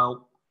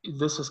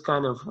 This is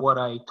kind of what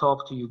I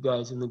talked to you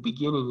guys in the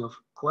beginning of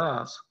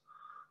class.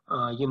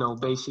 You know,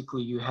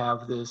 basically you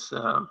have this,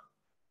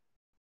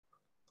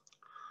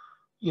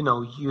 you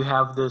know, you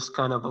have this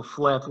kind of a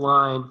flat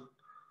line,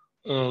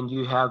 and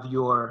you have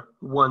your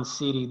one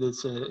city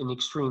that's an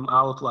extreme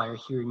outlier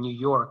here, New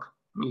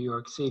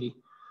York City.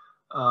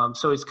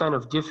 So it's kind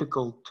of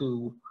difficult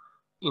to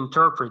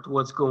interpret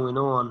what's going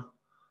on.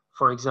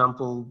 For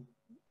example,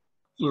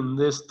 in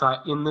this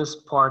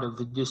part of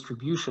the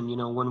distribution, you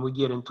know, when we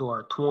get into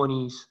our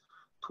 20s,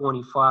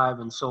 25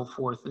 and so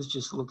forth, this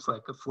just looks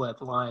like a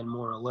flat line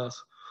more or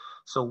less.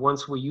 So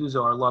once we use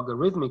our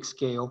logarithmic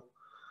scale,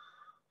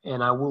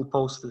 and I will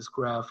post this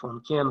graph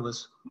on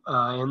Canvas,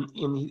 and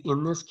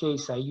in this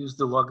case, I use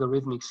the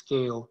logarithmic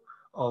scale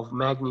of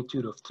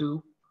magnitude of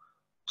 2,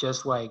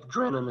 just like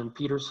Drennan and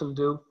Peterson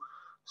do.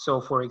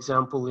 So for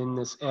example, in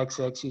this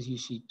x-axis, you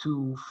see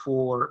 2,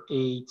 4,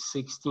 8,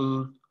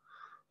 16,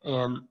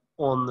 and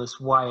on this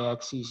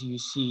y-axis, you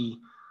see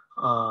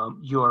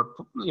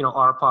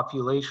our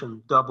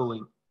population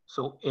doubling.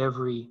 So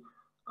every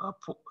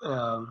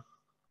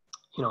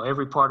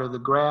every part of the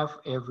graph,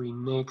 every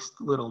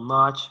next little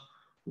notch,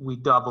 we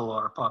double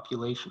our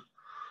population.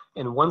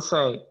 And once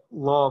I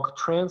log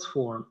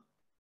transform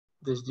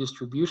this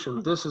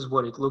distribution, this is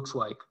what it looks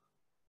like.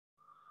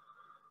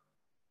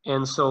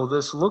 And so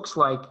this looks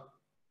like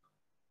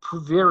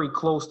very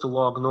close to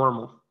log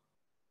normal,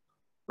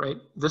 right?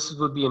 This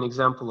would be an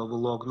example of a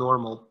log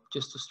normal,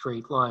 just a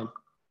straight line.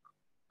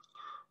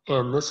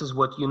 And this is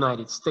what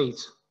United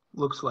States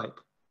looks like.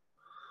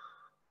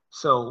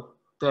 So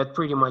that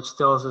pretty much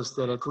tells us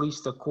that, at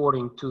least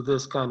according to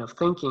this kind of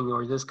thinking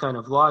or this kind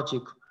of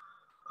logic,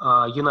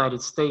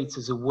 United States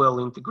is a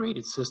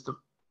well-integrated system.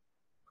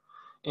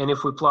 And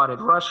if we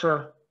plotted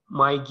Russia,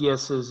 my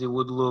guess is it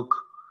would look,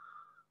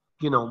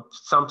 you know,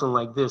 something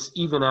like this,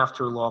 even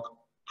after log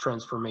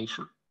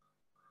transformation.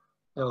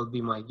 That would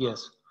be my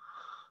guess.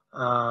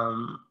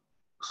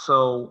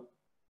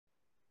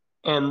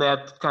 And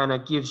that kind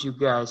of gives you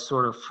guys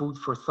sort of food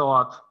for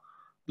thought,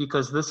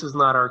 because this is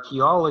not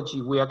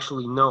archaeology. We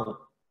actually know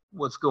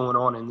what's going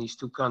on in these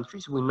two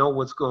countries. We know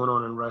what's going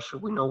on in Russia.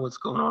 We know what's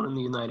going on in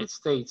the United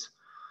States.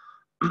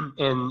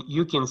 And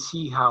you can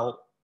see how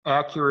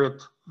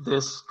accurate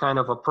this kind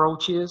of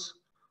approach is,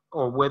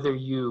 or whether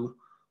you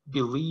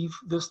believe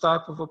this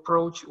type of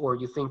approach, or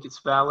you think it's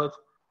valid,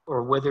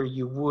 or whether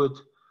you would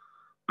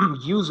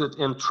use it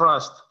and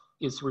trust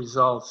its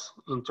results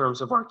in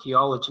terms of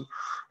archaeology.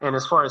 And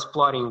as far as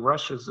plotting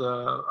Russia's,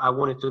 I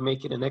wanted to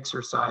make it an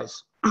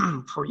exercise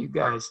for you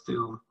guys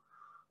to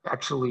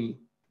actually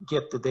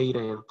get the data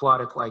and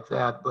plot it like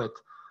that. But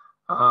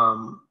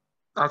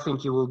I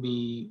think it will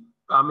be,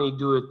 I may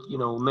do it, you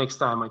know, next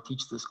time I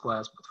teach this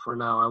class, but for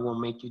now I won't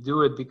make you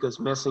do it, because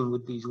messing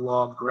with these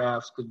log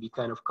graphs could be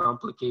kind of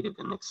complicated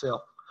in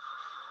Excel.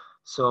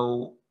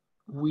 So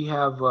we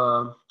have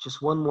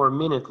just one more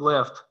minute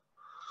left.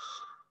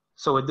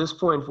 So at this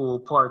point, we'll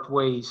part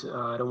ways.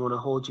 I don't want to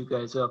hold you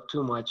guys up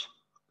too much.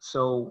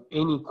 So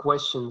any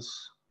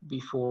questions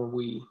before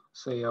we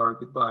say our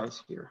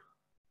goodbyes here?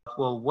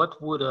 Well,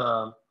 what would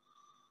a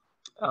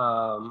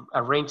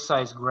rank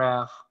size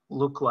graph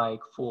look like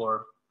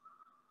for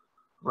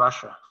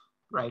Russia,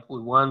 right?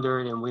 We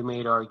wondered and we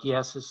made our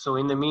guesses. So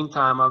in the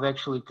meantime, I've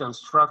actually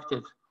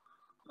constructed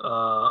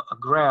a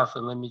graph,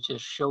 and let me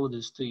just show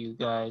this to you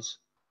guys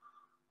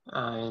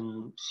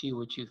and see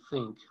what you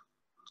think.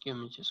 Give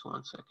me just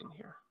 1 second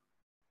here.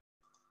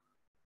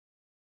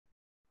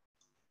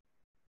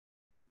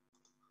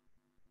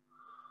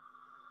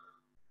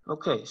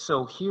 Okay,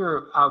 so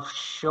here I've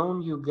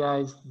shown you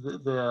guys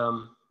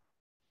the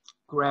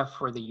graph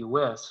for the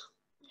US.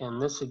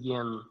 And this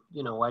again,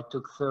 you know, I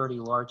took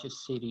 30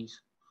 largest cities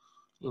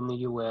in the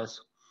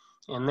US.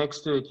 And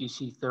next to it, you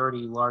see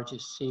 30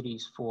 largest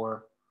cities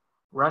for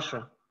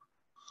Russia.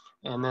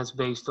 And that's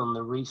based on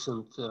the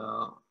recent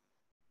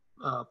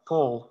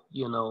poll,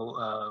 you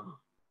know,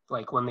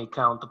 like when they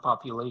count the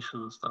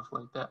population and stuff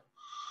like that.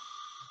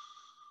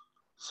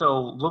 So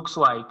looks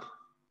like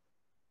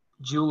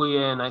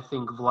Julia and I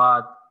think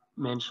Vlad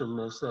mentioned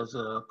this as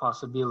a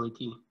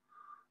possibility,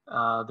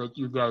 that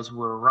you guys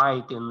were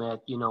right in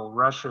that, you know,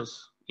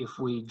 Russia's, if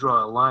we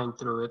draw a line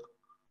through it,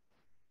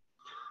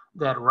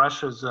 that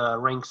Russia's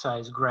rank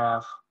size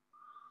graph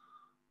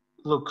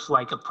looks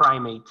like a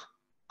primate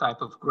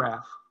type of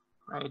graph,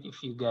 right?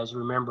 If you guys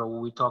remember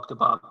what we talked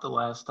about the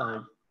last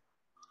time.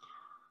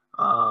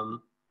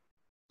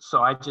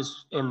 So I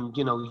just, and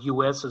you know,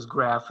 US's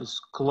graph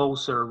is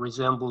closer,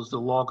 resembles the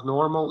log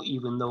normal,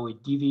 even though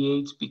it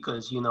deviates,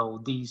 because, you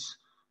know, these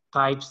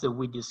types that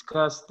we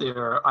discussed,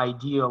 they're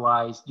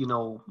idealized, you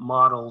know,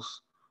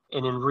 models,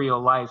 and in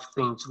real life,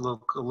 things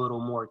look a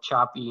little more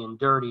choppy and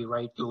dirty,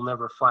 right? You'll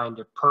never find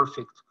a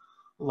perfect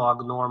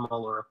log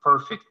normal or a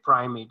perfect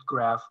primate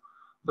graph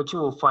but you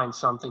will find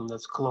something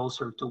that's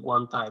closer to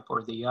one type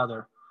or the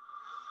other.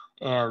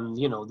 And,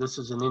 this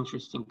is an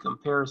interesting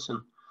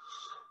comparison.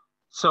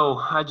 So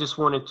I just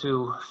wanted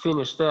to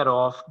finish that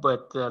off,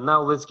 but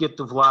now let's get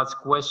to Vlad's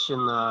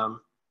question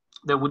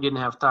that we didn't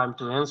have time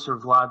to answer.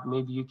 Vlad,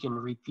 maybe you can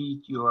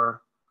repeat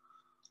your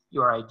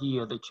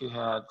idea that you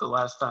had the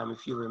last time,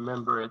 if you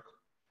remember it.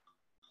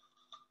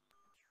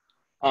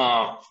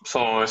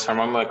 So as I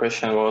remember, the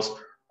question was,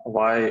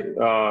 why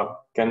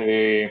can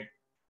we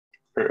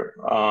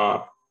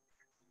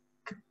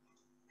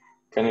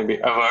be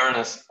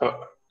awareness?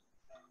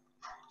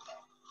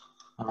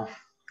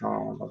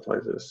 Not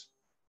like this.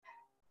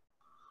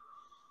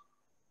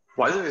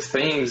 Why do we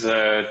think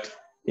that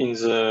in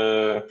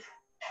the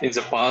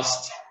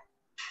past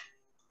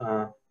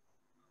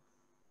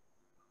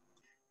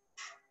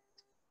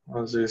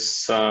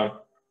this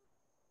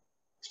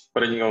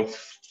spreading of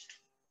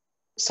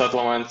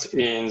settlement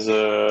in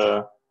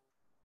the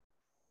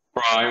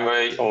prime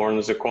way or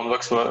in the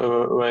convex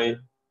way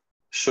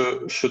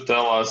should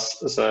tell us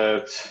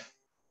that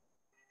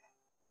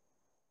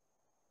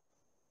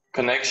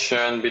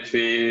connection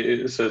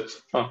between that.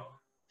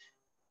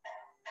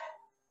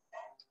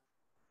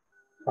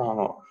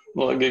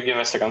 Well, give me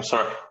a second. I'm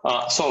sorry.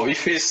 So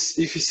if we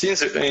see in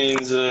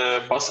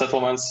the past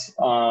settlements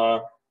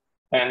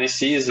and we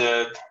see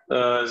that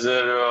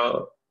there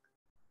are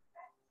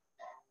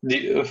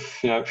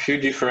a few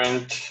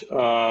different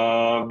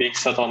big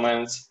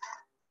settlements,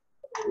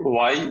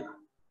 why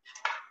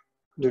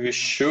do we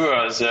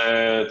sure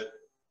that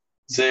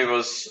there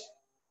was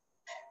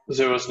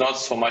not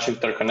so much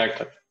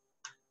interconnected,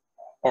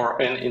 or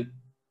they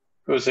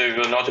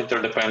were not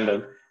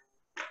interdependent?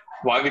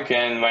 Why we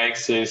can make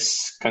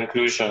this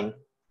conclusion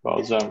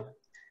about them?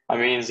 I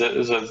mean,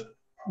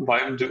 why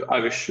are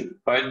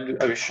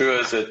we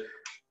sure that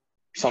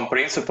some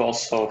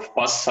principles of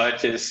past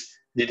societies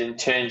didn't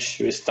change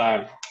with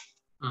time?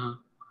 Mm-hmm.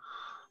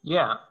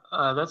 Yeah,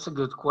 that's a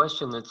good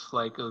question. It's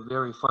like a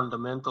very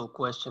fundamental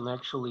question,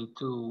 actually,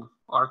 to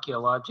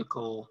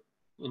archaeological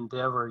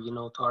endeavor,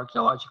 to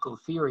archaeological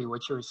theory.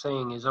 What you're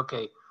saying is,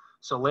 okay,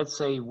 so let's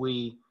say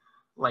we,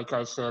 like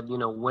I said,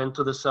 went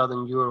to the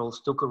southern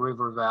Urals, took a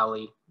river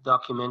valley,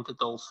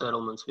 documented all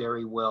settlements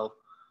very well,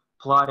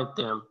 plotted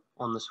them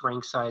on this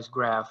rank size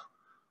graph,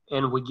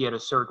 and we get a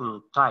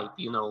certain type,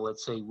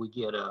 let's say we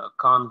get a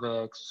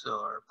convex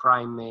or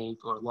primate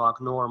or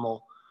log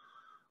normal.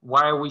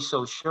 Why are we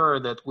so sure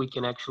that we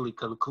can actually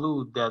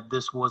conclude that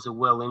this was a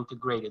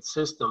well-integrated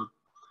system?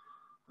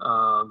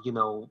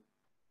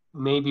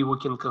 Maybe we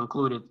can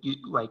conclude it,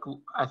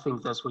 I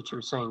think that's what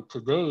you're saying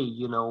today,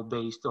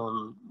 based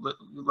on,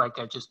 like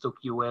I just took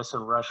US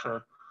and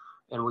Russia,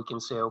 and we can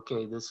say,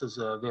 okay, this is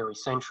a very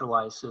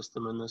centralized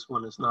system and this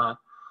one is not.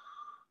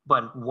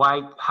 But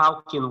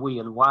how can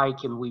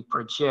we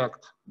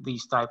project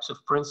these types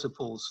of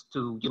principles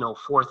to,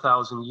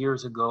 4,000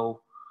 years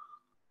ago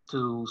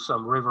to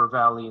some river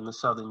valley in the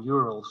southern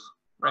Urals,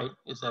 right?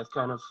 Is that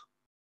kind of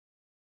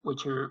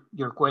what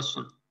your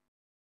question?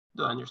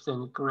 Do I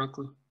understand it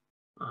correctly?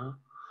 Uh-huh.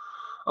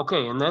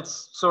 Okay, and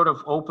that's sort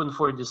of open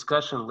for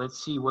discussion.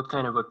 Let's see what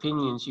kind of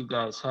opinions you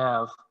guys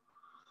have.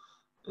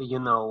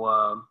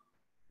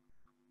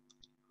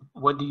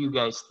 What do you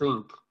guys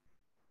think?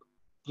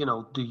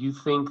 Do you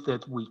think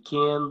that we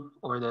can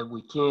or that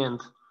we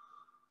can't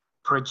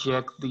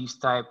project these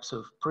types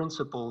of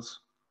principles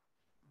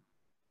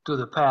to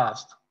the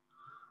past,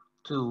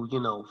 to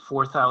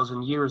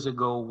 4,000 years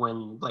ago,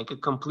 when like a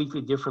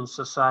completely different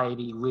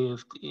society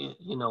lived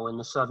in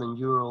the southern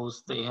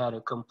Urals? They had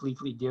a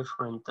completely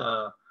different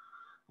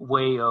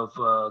way of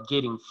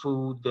getting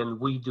food than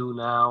we do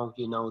now.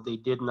 They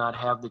did not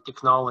have the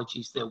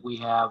technologies that we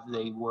have.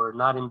 They were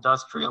not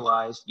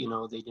industrialized.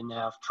 They didn't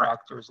have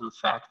tractors and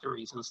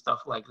factories and stuff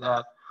like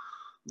that.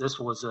 This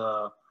was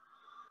a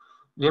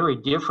very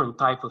different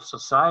type of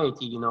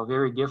society,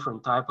 very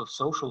different type of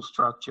social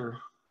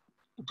structure.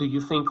 Do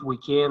you think we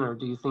can, or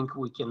do you think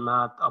we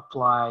cannot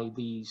apply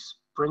these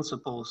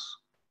principles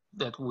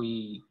that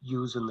we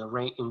use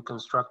in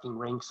constructing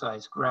rank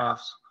size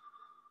graphs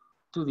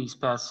to these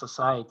past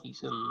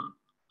societies and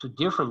to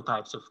different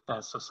types of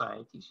past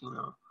societies?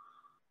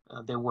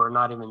 They were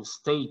not even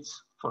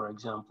states, for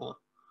example.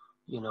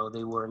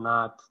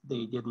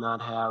 They did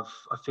not have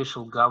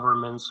official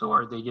governments,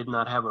 or they did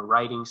not have a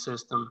writing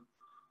system.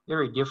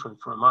 Very different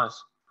from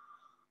us.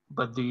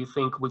 But do you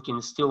think we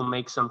can still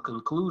make some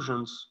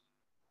conclusions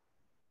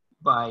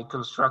by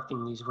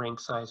constructing these rank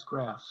size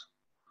graphs?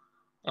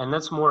 And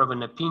that's more of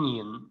an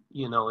opinion.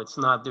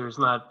 There's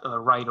not a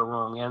right or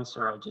wrong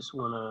answer. I just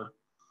want to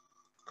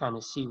kind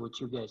of see what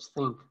you guys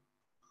think.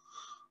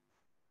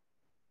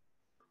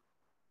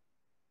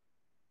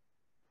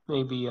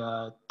 Maybe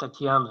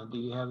Tatiana, do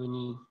you have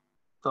any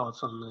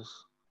thoughts on this?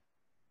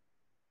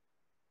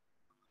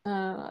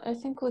 I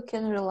think we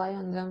can rely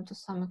on them to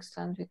some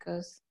extent,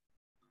 because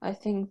I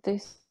think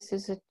this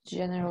is a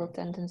general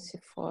tendency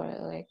for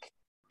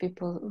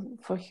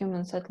for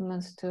human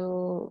settlements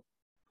to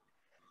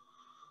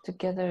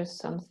gather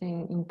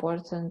something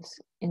important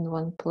in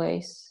one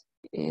place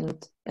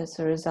and as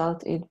a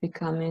result, it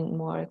becoming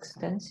more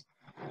extensive.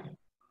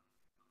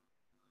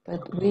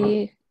 But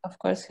we, of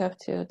course, have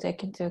to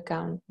take into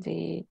account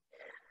the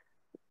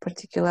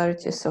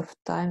particularities of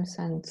times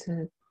and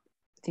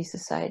the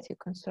society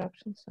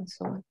constructions and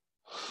so on.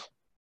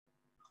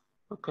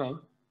 Okay.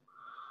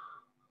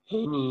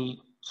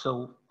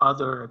 So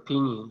other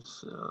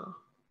opinions?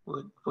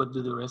 What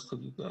do the rest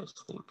of you guys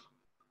think?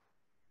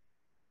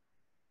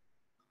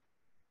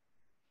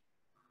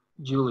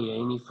 Julia,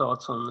 any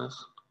thoughts on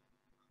this?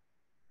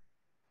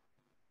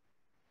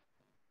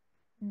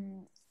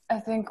 I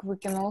think we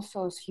can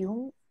also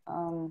assume,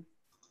 I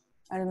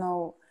don't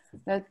know,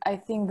 that I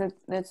think that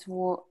that's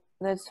for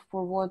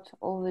what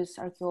all this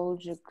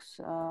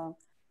archaeological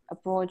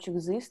approach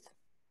exists.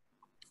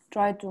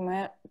 Try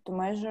to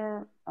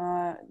measure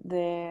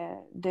the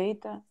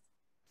data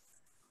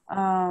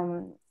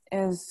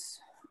as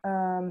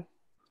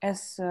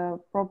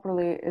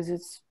properly as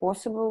it's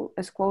possible,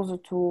 as closer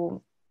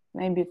to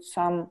maybe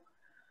some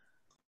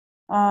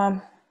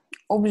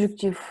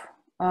objective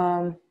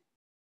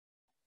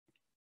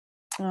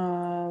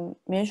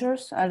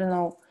measures. I don't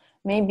know,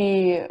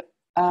 maybe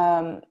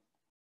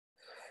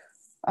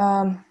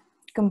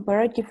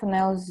comparative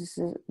analysis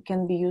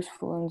can be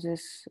useful in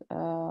this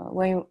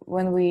way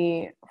when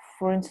we,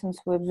 for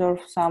instance, we observe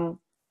some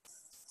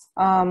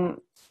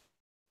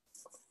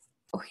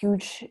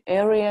huge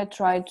area,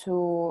 try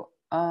to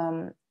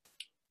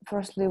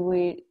firstly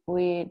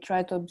we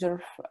try to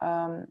observe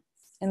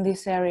in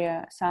this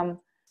area some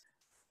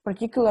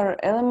particular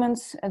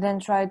elements, and then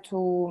try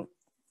to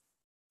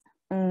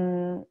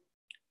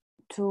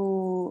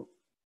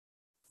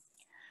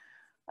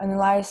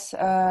analyze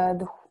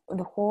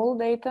the whole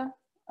data,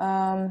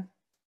 and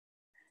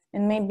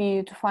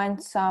maybe to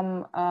find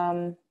some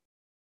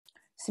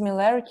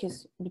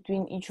similarities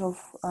between each of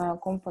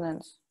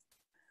components.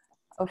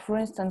 For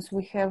instance,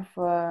 we have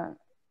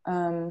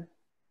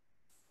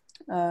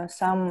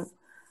some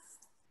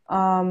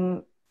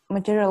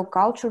material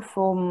culture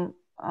from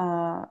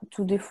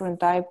two different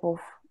type of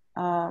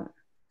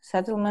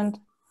settlement,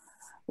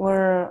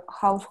 where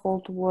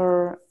households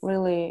were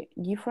really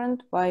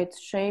different by its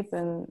shape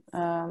and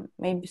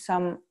maybe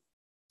some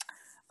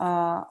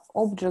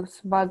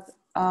objects, but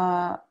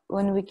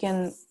when we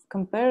can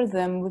compare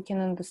them, we can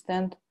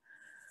understand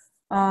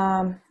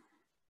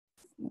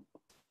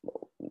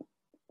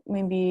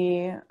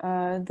maybe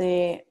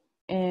the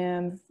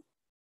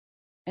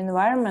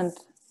environment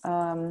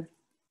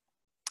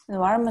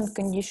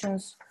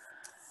conditions,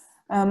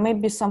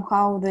 maybe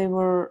somehow they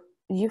were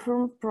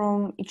different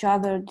from each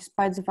other,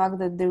 despite the fact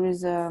that there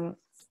is the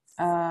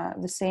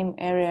same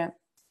area.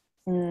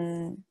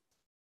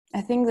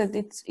 I think that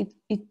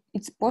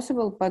it's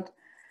possible, but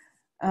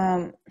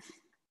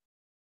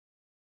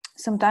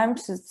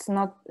sometimes it's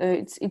not.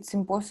 It's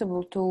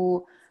impossible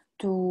to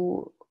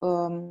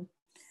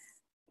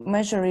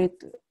measure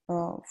it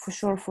for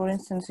sure. For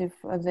instance, if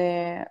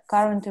the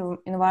current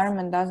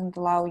environment doesn't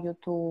allow you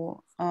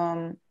to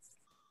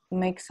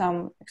make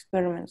some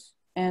experiments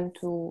and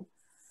to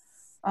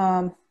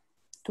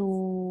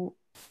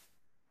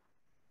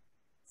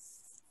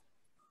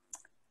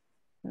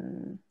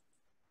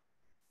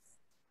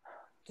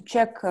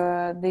check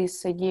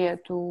this idea,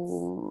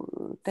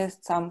 to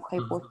test some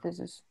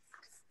hypotheses.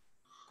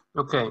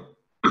 Okay.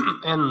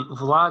 And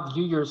Vlad,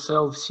 you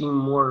yourself seem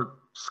more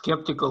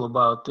skeptical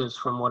about this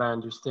from what I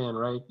understand,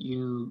 right?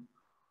 You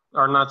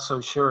are not so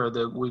sure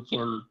that we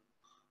can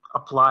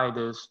apply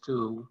this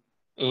to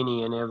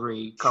any and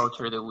every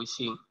culture that we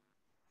see.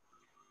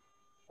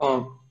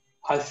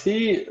 I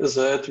see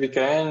that we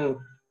can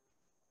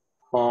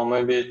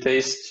maybe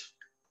taste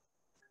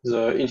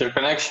the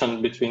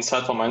interconnection between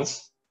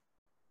settlements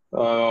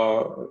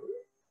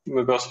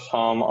because of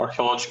some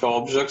archaeological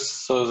objects,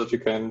 so that you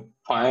can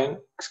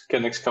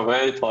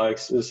excavate like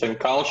the same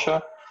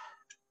culture,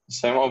 the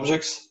same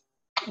objects,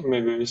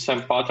 maybe the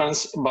same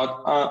patterns. But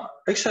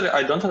actually,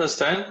 I don't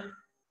understand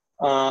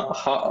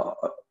how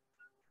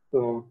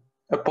the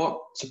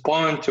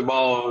point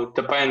about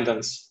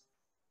dependence.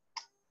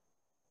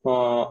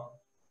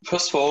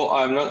 First of all,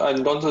 I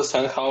don't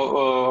understand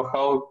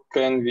how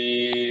can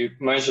we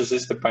measure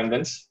this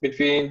dependence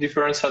between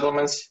different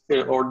settlements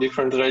or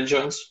different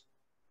regions.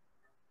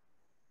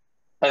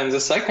 And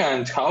the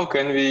second, how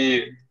can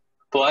we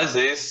apply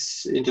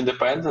this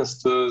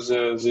interdependence to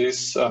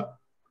this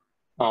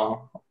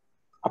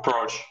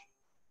approach?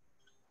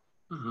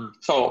 Mm-hmm.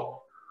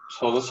 So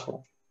that's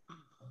all.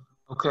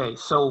 Okay,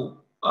 so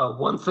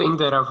one thing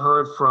that I've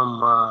heard from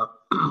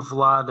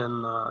Vlad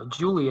and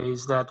Julia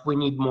is that we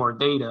need more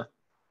data.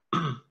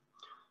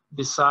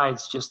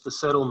 Besides just the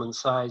settlement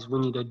size, we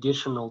need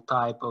additional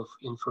type of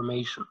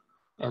information,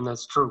 and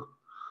that's true.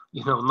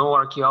 You know, no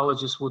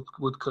archaeologist would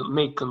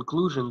make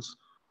conclusions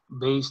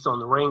based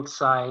on rank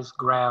size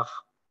graph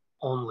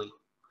only.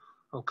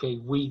 Okay,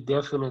 we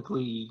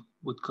definitely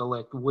would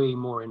collect way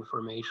more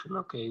information.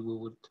 Okay, we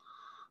would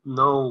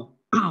know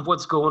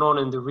what's going on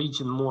in the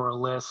region more or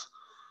less.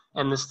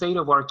 And the state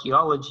of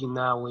archaeology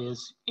now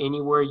is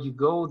anywhere you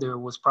go, there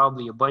was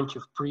probably a bunch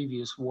of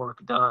previous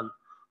work done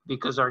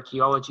because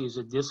archaeology as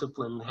a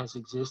discipline has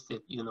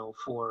existed, you know,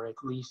 for at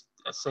least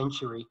a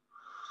century.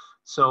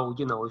 So,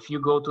 you know, if you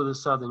go to the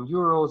Southern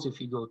Urals, if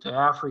you go to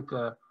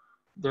Africa,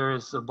 there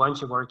is a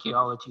bunch of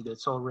archaeology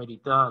that's already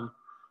done.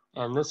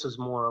 And this is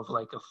more of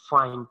like a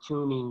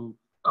fine-tuning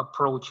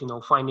approach, you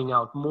know, finding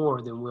out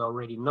more than we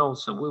already know.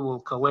 So we will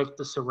collect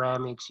the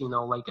ceramics, you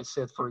know, like I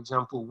said, for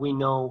example, we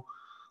know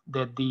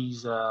that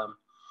these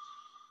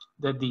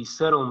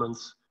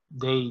settlements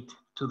date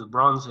to the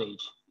Bronze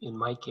Age, in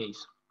my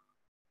case.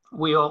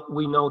 We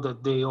know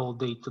that they all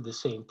date to the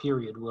same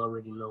period. We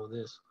already know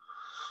this.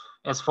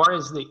 As far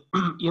as the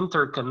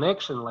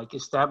interconnection, like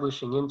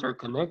establishing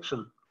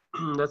interconnection,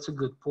 that's a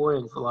good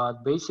point,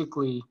 Vlad.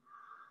 Basically,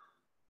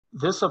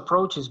 this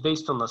approach is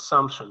based on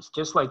assumptions,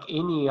 just like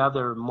any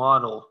other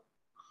model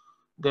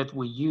that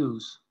we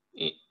use,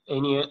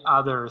 any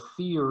other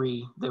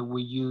theory that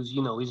we use,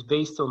 you know, is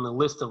based on a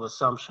list of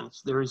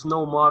assumptions. There is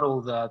no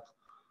model that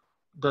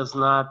does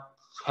not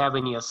have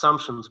any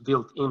assumptions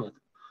built in it.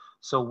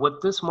 So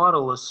what this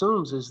model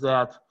assumes is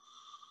that,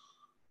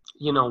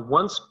 you know,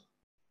 once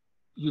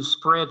you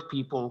spread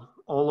people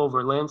all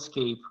over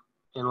landscape,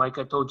 and like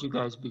I told you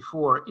guys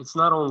before, it's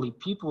not only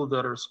people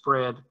that are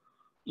spread,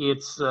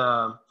 it's,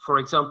 for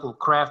example,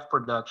 craft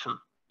production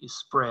is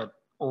spread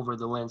over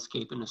the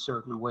landscape in a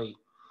certain way.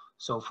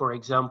 So for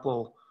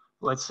example,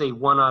 let's say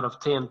 1 out of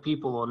 10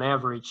 people on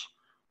average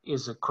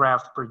is a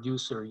craft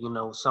producer, you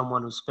know,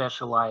 someone who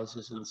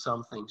specializes in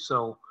something.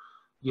 So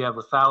you have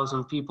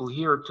 1,000 people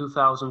here,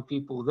 2,000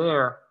 people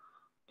there,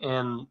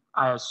 and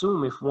I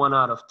assume if 1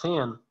 out of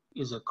 10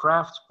 is a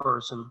crafts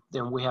person,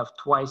 then we have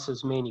twice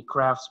as many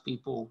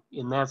craftspeople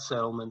in that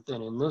settlement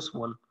than in this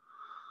one.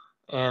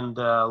 And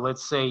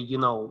let's say, you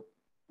know,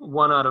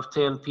 1 out of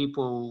 10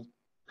 people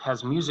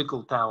has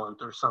musical talent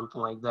or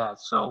something like that.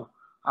 So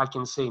I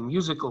can say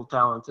musical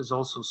talent is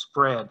also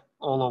spread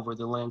all over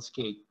the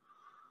landscape.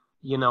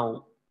 You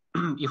know,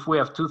 if we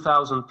have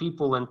 2,000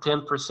 people and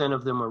 10%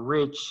 of them are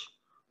rich,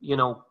 you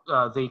know,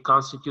 they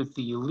constitute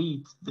the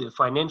elite, the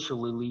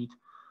financial elite.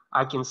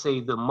 I can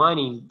say the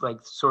money, like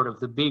sort of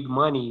the big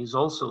money, is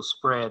also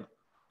spread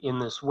in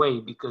this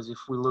way, because if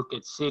we look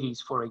at cities,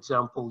 for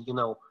example, you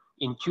know,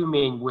 in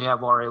Tumen, we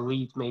have our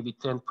elite, maybe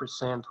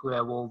 10% who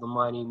have all the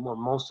money, or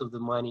most of the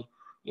money.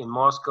 In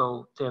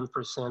Moscow,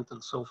 10%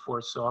 and so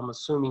forth. So I'm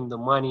assuming the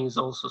money is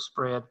also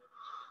spread.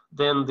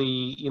 Then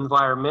the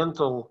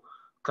environmental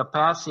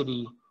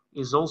capacity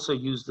is also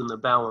used in a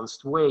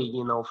balanced way.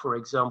 You know, for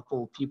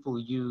example, people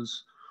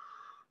use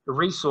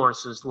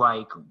resources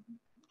like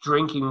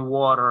drinking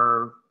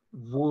water,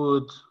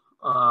 wood,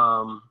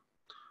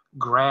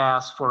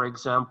 grass, for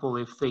example,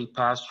 if they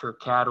pasture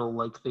cattle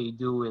like they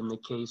do in the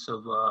case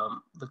of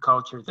the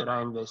culture that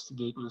I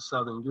investigate in the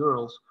Southern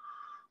Urals.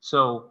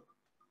 So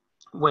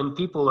when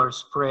people are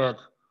spread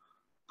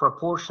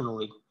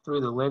proportionally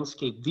through the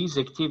landscape, these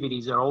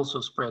activities are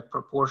also spread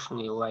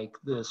proportionally, like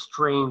the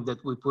strain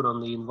that we put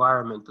on the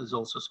environment is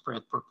also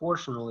spread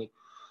proportionally.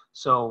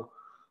 So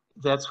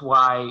that's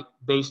why,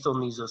 based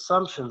on these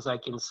assumptions, I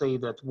can say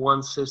that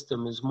one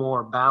system is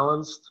more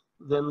balanced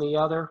than the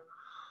other.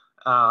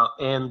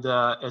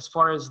 As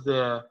far as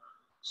the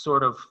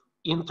sort of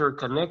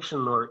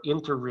interconnection or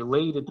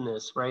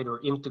interrelatedness, right,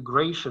 or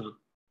integration,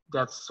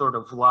 that's sort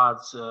of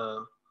Vlad's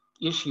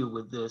issue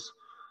with this.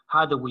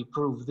 How do we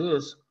prove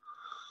this?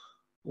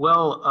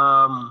 Well,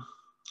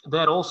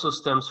 that also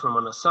stems from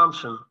an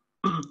assumption.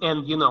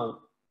 And, you know,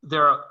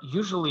 there are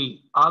usually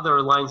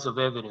other lines of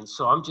evidence.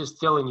 So I'm just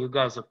telling you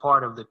guys a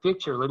part of the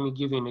picture. Let me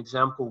give you an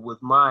example with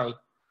my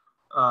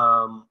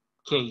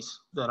case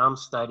that I'm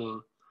studying.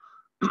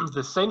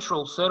 The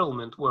central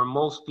settlement where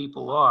most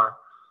people are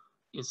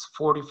is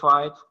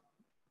fortified,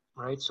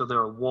 right? So there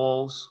are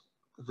walls,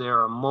 there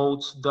are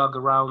moats dug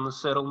around the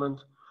settlement,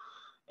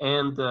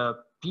 and the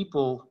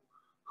people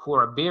who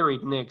are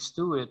buried next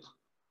to it,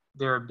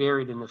 they're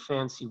buried in a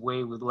fancy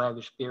way with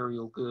lavish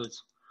burial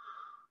goods.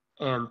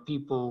 And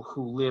people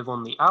who live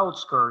on the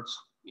outskirts,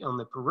 on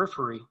the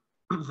periphery,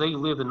 they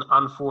live in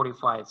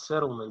unfortified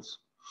settlements.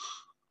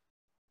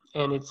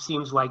 And it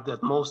seems like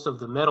that most of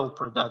the metal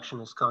production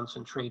is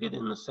concentrated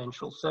in the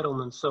central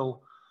settlement.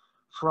 So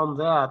from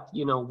that,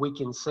 you know, we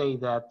can say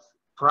that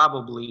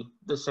probably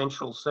the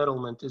central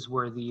settlement is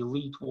where the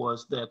elite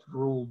was that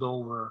ruled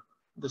over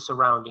the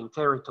surrounding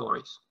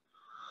territories.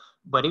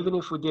 But even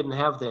if we didn't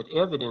have that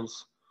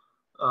evidence,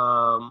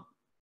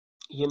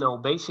 you know,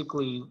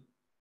 basically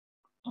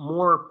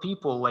more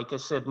people, like I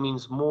said,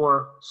 means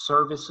more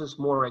services,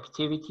 more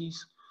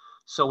activities.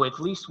 So at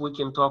least we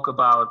can talk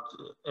about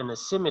an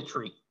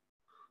asymmetry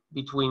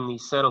between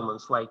these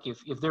settlements. Like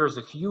if there is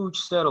a huge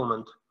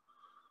settlement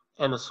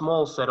and a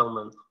small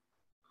settlement,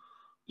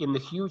 in the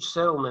huge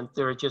settlement,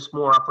 there are just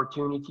more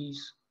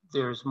opportunities,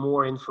 there's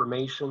more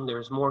information,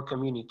 there's more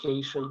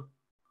communication.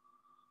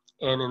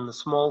 And in the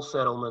small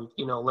settlement,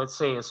 you know, let's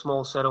say a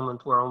small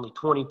settlement where only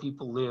 20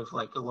 people live,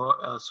 like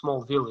a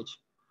small village,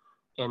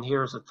 and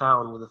here's a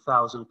town with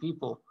 1,000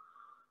 people,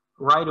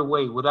 right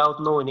away,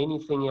 without knowing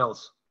anything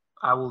else,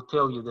 I will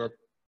tell you that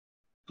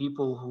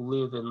people who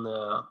live in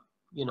the,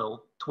 you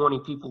know, 20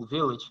 people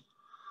village,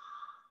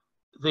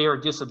 they are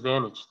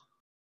disadvantaged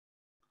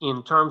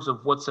in terms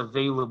of what's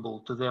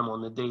available to them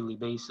on a daily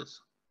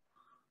basis.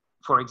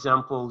 For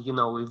example, you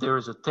know, if there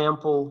is a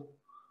temple,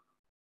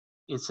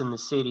 it's in the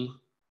city,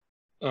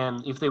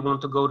 and if they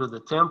want to go to the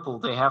temple,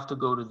 they have to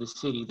go to the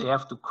city. They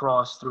have to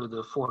cross through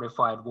the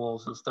fortified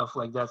walls and stuff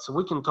like that. So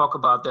we can talk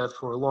about that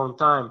for a long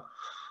time.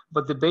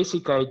 But the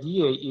basic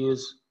idea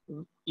is,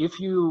 if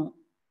you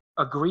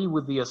agree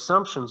with the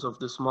assumptions of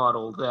this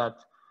model, that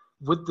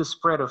with the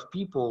spread of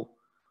people,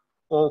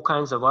 all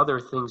kinds of other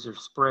things are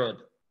spread,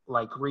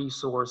 like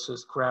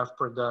resources, craft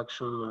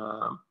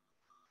production,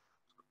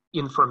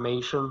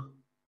 information,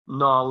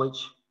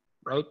 knowledge,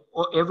 right?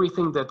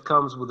 Everything that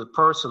comes with a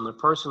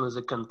person is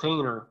a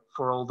container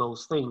for all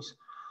those things.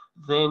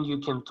 Then you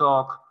can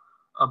talk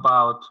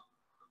about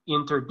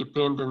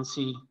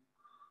interdependency,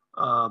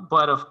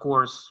 but of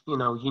course, you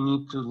know, you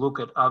need to look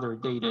at other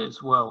data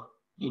as well.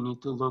 You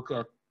need to look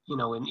at, you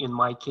know, in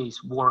my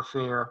case,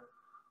 warfare,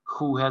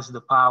 who has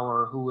the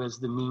power, who has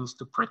the means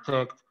to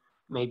protect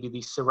maybe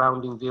these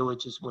surrounding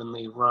villages when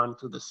they run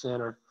to the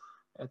center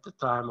at the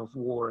time of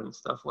war and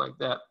stuff like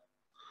that.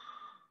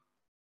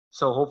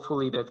 So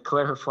hopefully that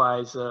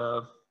clarifies,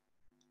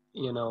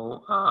 you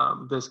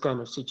know, this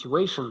kind of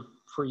situation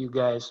for you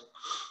guys.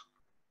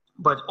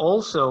 But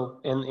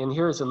also, and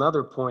here's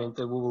another point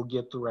that we will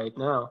get to right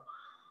now.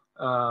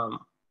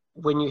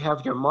 When you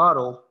have your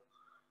model,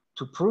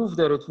 to prove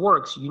that it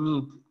works, you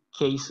need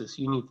cases,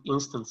 you need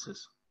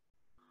instances.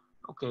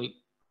 Okay,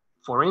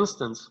 for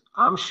instance,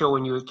 I'm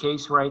showing you a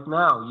case right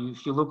now.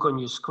 If you look on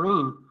your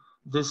screen,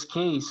 this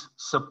case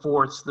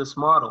supports this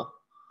model.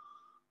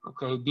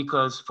 Okay,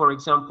 because for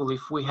example,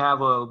 if we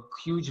have a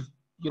huge,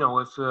 you know,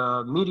 if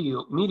a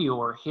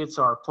meteor hits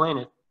our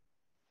planet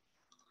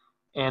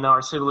and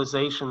our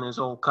civilization is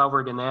all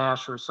covered in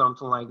ash or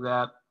something like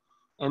that,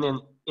 and then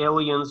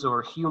aliens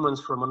or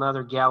humans from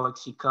another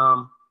galaxy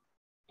come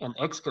and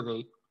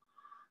excavate,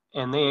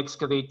 and they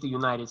excavate the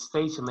United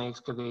States and they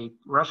excavate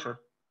Russia,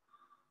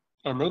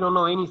 and they don't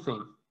know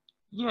anything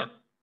yet,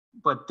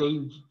 but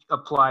they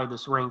apply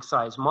this rank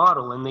size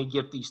model and they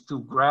get these two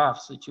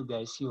graphs that you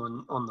guys see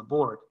on the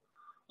board.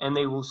 And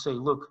they will say,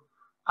 look,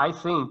 I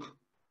think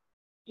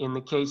in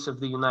the case of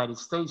the United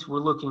States, we're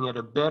looking at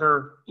a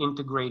better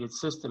integrated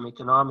system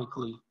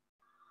economically.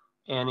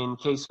 And in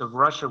case of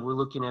Russia, we're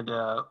looking at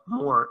a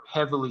more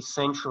heavily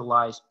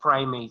centralized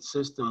primate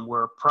system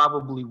where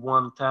probably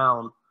one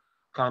town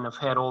kind of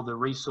had all the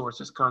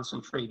resources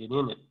concentrated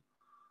in it.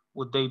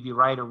 Would they be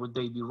right or would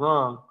they be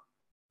wrong?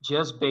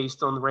 Just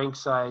based on the rank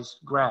size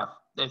graph.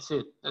 That's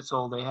it. That's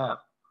all they have.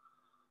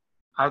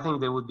 I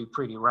think they would be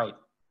pretty right.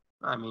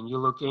 I mean, you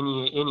look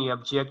any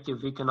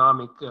objective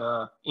economic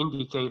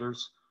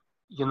indicators,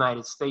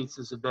 United States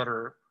is a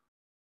better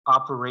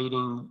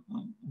operating,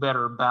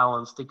 better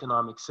balanced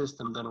economic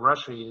system than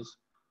Russia is.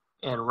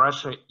 And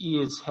Russia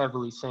is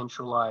heavily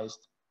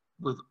centralized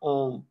with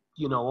all,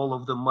 you know, all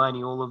of the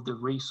money, all of the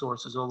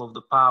resources, all of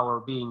the power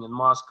being in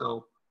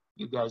Moscow.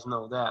 You guys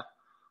know that.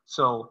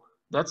 So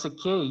that's a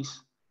case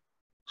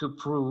to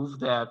prove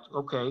that,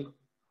 okay,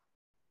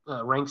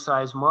 rank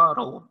size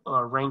model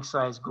or rank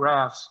size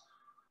graphs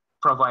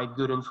provide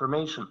good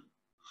information.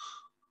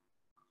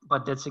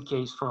 But that's a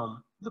case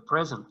from the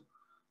present.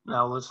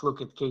 Now let's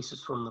look at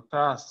cases from the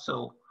past.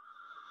 So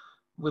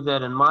with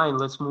that in mind,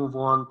 let's move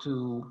on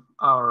to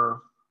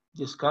our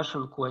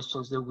discussion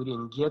questions that we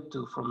didn't get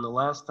to from the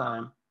last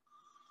time.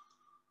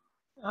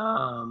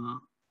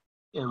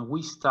 And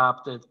we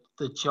stopped at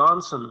the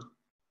Johnson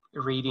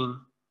reading,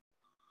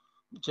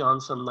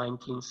 Johnson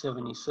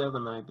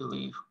 1977, I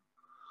believe.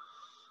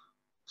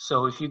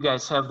 So if you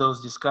guys have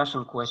those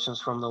discussion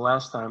questions from the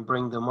last time,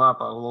 bring them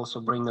up. I will also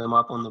bring them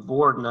up on the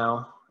board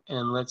now.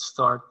 And let's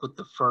start with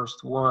the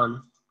first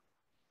one.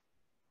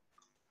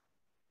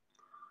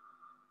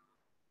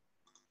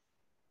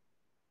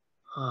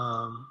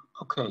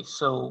 Okay,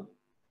 so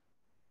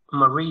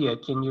Maria,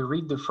 can you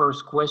read the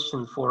first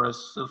question for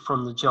us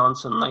from the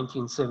Johnson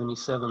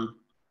 1977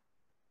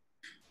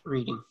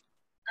 reading?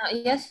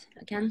 Yes,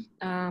 I can.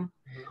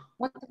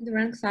 What is the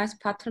rank size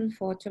pattern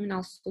for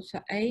terminal SUSE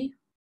A?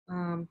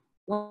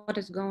 What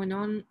is going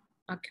on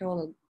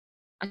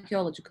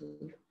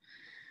archaeologically?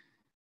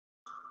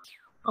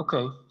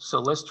 Okay, so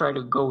let's try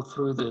to go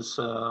through this,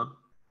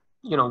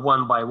 you know,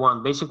 one by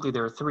one. Basically,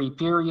 there are 3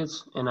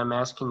 periods, and I'm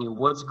asking you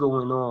what's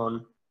going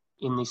on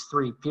in these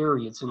 3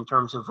 periods in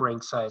terms of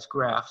rank size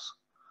graphs.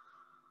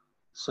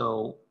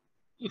 So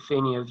if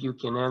any of you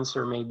can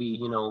answer maybe,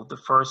 you know, the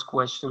first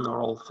question or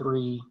all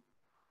 3,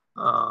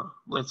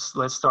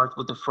 let's start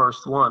with the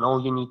first one.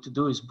 All you need to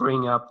do is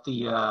bring up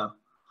the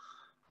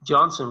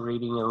Johnson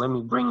reading, and let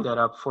me bring that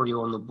up for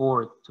you on the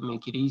board to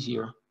make it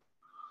easier.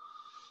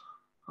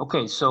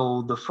 Okay,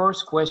 so the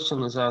first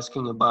question is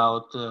asking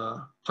about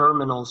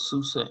terminal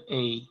SUSE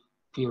A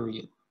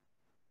period.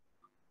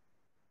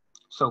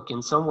 So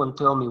can someone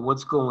tell me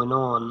what's going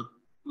on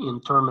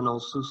in terminal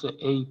SUSE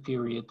A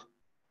period?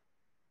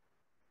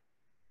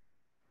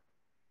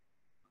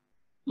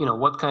 You know,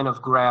 what kind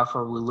of graph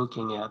are we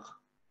looking at?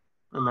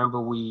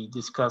 Remember, we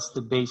discussed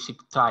the basic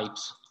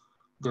types.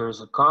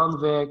 There's a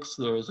convex,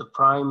 there's a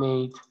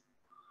primate,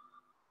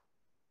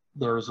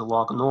 there is a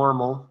log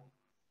normal.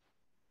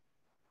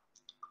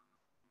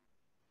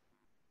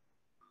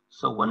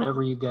 So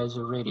whenever you guys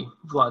are ready,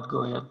 Vlad,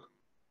 go ahead.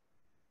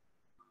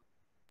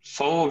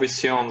 So we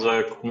see on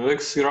the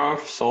convex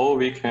graph, so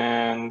we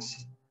can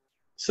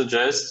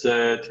suggest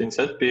that in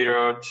that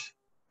period,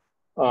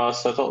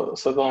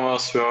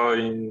 settlements were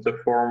in the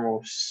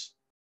form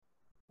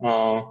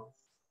of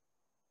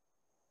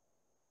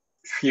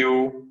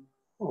few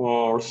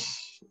or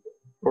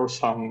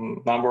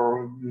some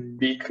number of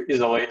big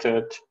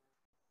isolated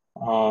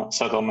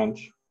settlement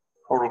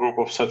or group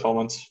of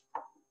settlements.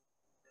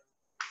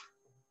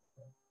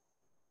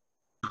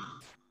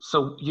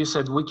 So you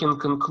said we can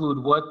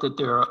conclude what? That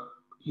there are,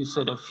 you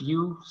said a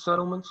few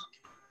settlements?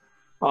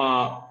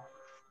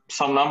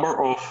 Some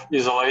number of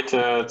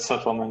isolated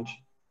settlement.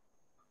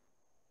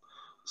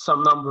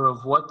 Some number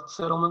of what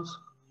settlements?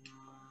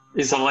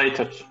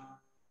 Isolated.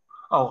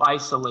 Oh,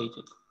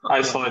 isolated. Okay.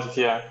 Isolated,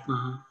 yeah.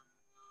 Mm-hmm.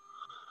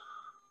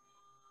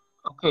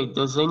 Okay,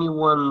 does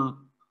anyone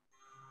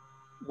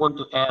want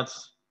to add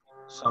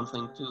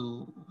something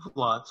to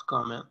Vlad's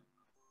comment?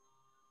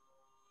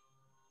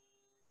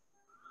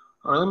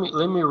 Or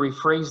let me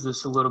rephrase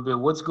this a little bit.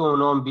 What's going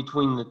on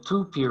between the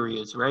two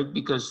periods, right?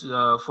 Because,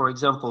 for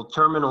example,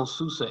 terminal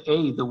Susa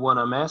A, the one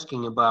I'm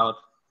asking about,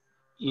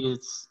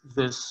 it's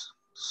this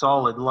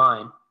solid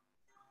line,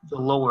 the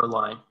lower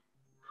line.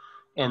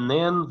 And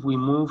then we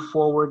move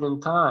forward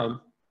in time,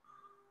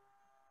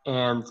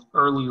 and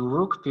early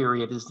Uruk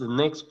period is the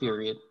next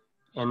period,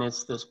 and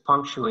it's this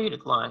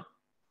punctuated line.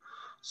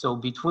 So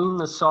between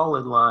the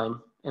solid line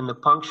and the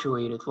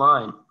punctuated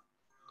line,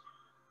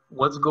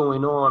 what's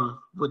going on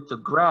with the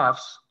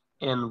graphs,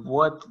 and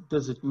what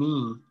does it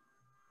mean,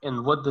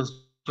 and what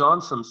does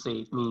Johnson say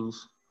it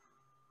means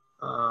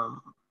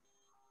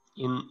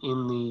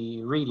in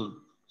the reading?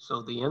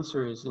 So the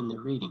answer is in the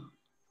reading.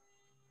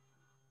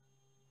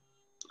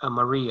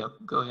 Maria,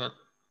 go ahead.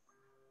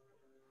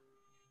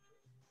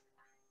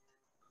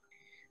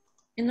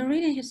 In the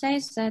reading, he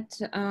says that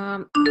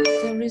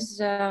there is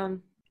the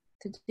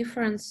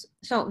difference.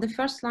 So the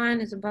first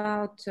line is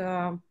about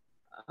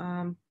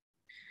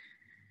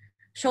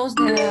shows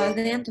the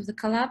end of the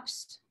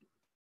collapse.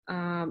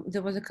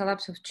 There was a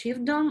collapse of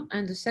chiefdom,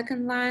 and the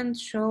second line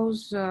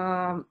shows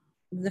the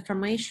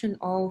formation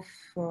of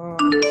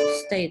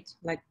state,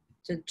 like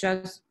the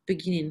just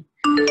beginning.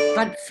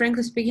 But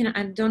frankly speaking,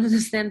 I don't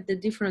understand the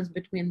difference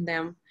between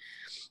them.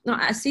 No,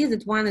 I see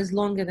that one is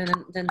longer than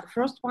the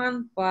first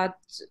one, but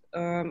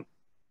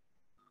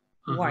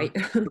why?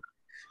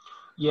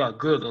 Yeah,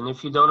 good. And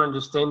if you don't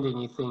understand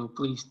anything,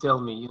 please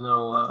tell me, you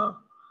know,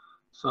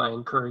 so I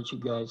encourage you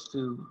guys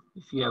to,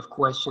 if you have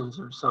questions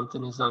or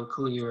something is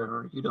unclear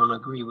or you don't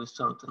agree with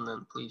something,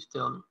 then please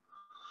tell me.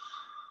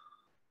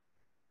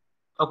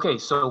 Okay,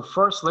 so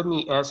first let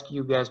me ask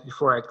you guys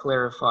before I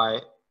clarify,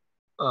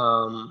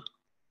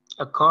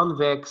 a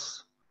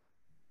convex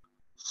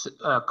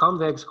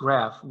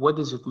graph, what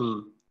does it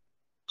mean?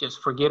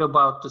 Just forget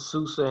about the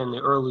Susa and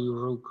the early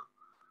Uruk.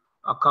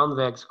 A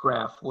convex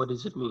graph, what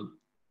does it mean?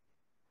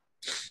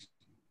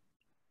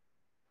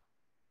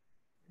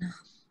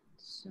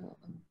 So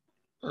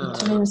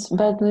it means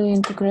badly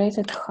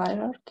integrated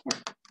hierarchy.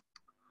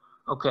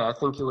 Okay, I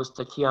think it was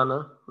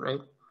Tatiana, right?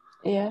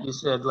 Yeah. You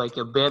said like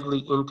a badly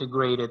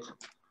integrated,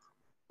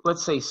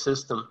 let's say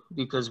system,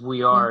 because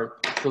we are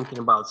thinking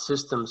about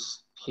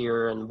systems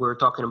here and we're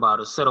talking about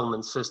a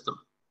settlement system.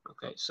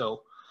 Okay,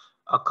 so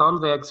a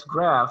convex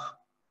graph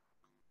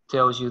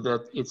tells you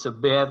that it's a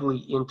badly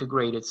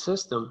integrated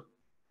system.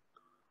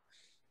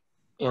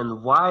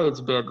 And why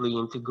it's badly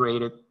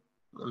integrated,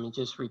 let me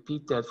just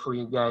repeat that for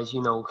you guys.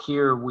 You know,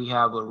 here we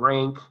have a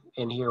rank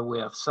and here we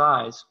have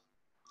size.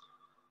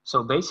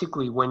 So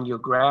basically when your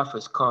graph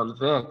is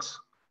convex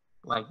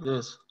like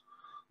this,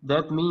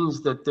 that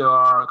means that there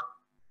are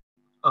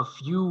a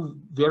few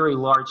very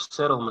large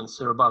settlements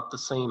that are about the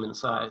same in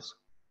size.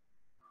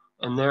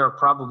 And they're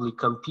probably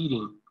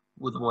competing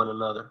with one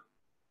another.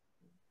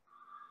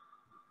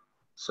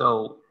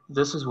 So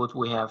this is what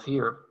we have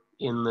here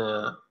in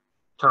the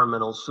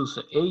terminal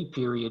Susa A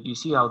period. You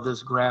see how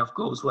this graph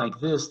goes like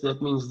this?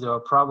 That means there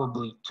are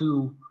probably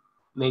 2,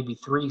 maybe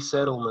 3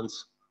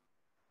 settlements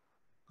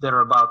that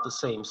are about the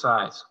same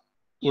size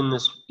in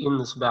this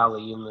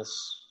valley, in this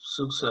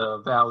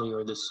Susa valley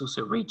or the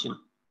Susa region.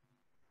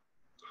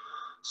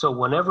 So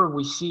whenever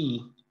we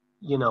see,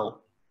 you know,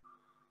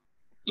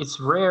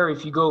 it's rare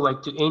if you go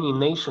like to any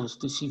nations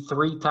to see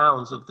 3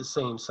 towns of the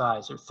same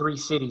size or 3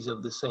 cities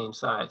of the same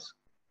size.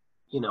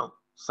 You know,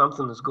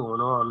 something is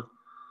going on.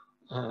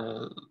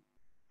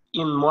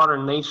 In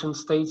modern nation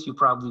states, you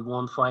probably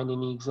won't find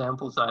any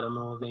examples. I don't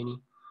know of any.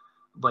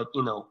 But,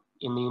 you know,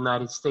 in the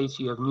United States,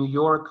 you have New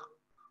York.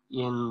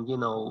 In, you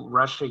know,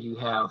 Russia, you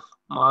have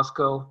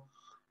Moscow.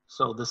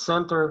 So the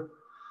center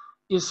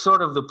is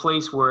sort of the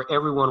place where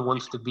everyone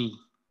wants to be,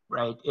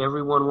 right?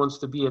 Everyone wants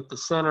to be at the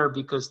center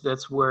because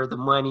that's where the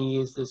money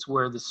is, that's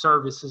where the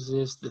services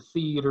is, the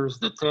theaters,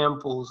 the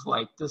temples,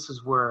 like this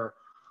is where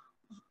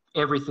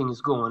everything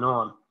is going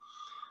on.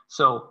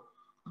 So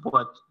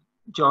what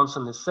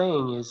Johnson is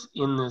saying is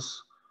in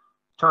this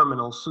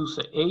terminal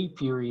Susa A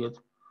period,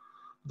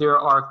 there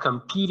are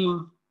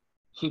competing,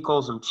 he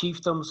calls them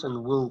chiefdoms,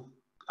 and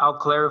I'll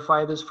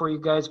clarify this for you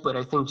guys, but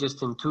I think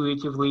just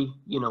intuitively,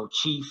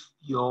 chief,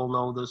 you all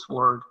know this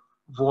word,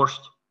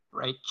 vorsht,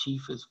 right?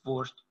 Chief is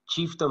vorsht,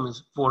 chiefdom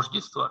is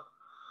vorshdstvo.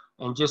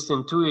 And just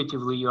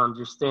intuitively, you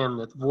understand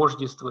that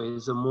vorshdstvo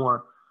is a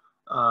more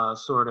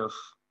sort of,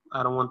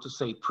 I don't want to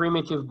say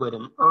primitive, but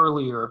an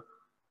earlier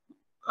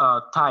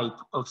type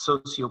of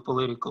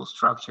socio-political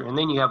structure. And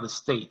then you have a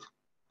state,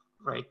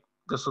 right?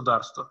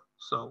 Государство.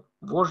 So,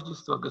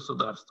 вождество,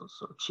 государство.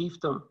 So,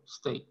 chiefdom,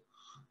 state.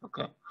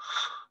 Okay.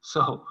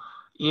 So,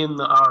 in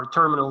our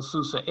terminal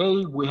Susa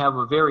A, we have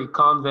a very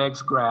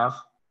convex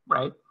graph,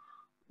 right?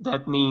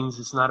 That means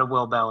it's not a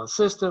well-balanced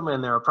system,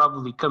 and there are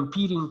probably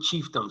competing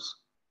chiefdoms.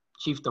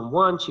 Chiefdom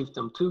 1,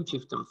 Chiefdom 2,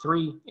 Chiefdom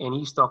 3, and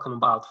he's talking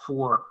about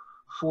four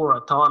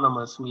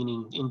autonomous,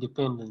 meaning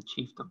independent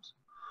chiefdoms.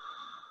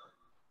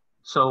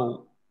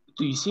 So,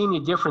 do you see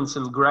any difference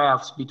in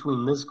graphs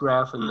between this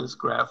graph and this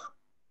graph?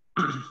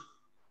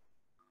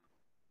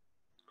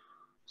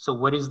 So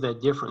what is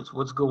that difference?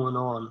 What's going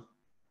on?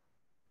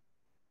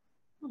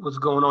 What's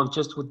going on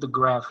just with the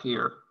graph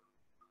here?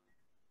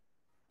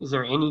 Is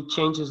there any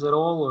changes at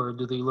all, or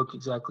do they look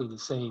exactly the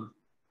same?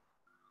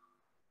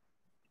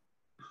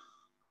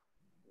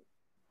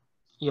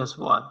 Yes,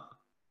 Vlad?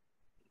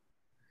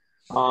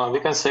 We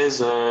can say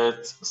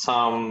that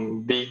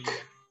some big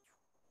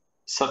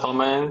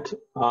settlement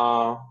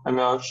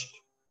emerged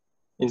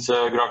in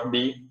the graph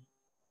B.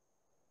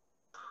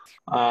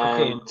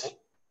 And, okay.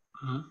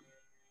 Mm-hmm.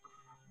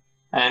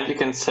 And we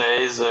can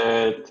say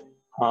that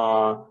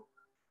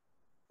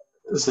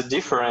the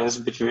difference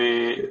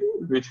between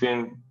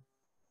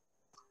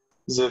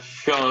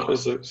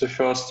the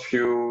first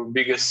few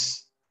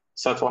biggest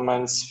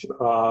settlements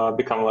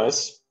become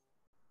less.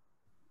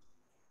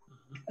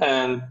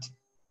 And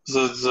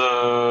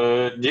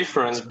the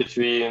difference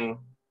between,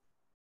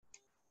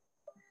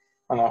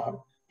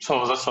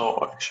 so that's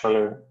all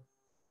actually.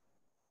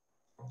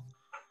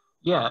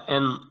 Yeah,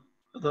 and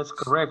that's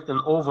correct.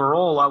 And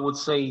overall, I would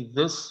say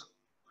this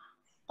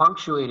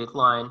punctuated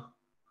line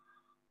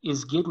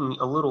is getting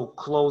a little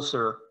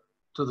closer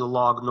to the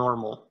log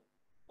normal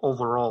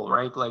overall,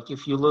 right? Like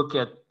if you look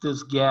at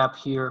this gap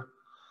here,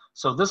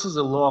 so this is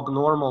a log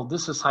normal.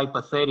 This is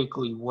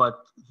hypothetically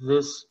what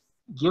this,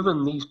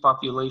 given these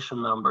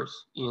population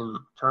numbers in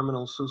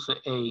terminal Susa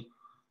A,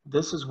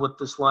 this is what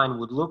this line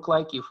would look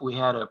like if we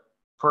had a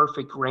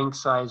perfect rank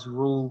size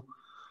rule,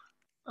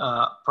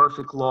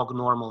 perfect log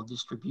normal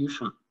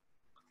distribution.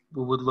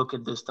 We would look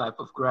at this type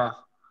of graph.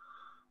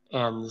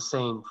 And the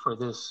same for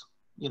this,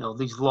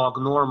 these log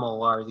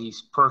normal are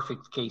these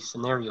perfect case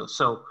scenarios.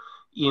 So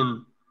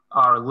in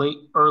our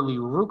early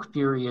Uruk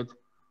period,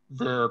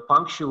 the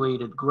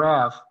punctuated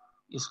graph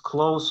is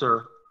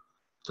closer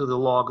to the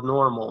log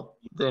normal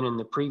than in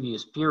the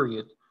previous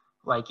period.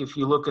 Like if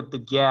you look at the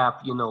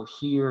gap,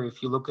 here,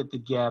 if you look at the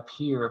gap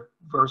here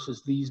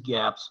versus these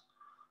gaps,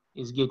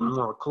 is getting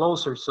more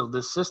closer. So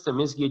the system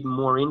is getting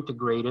more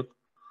integrated,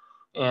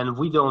 and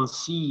we don't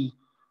see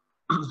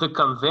the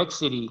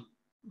convexity,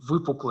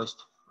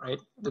 выпуклость, right?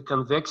 The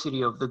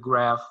convexity of the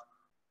graph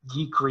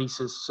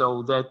decreases.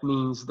 So that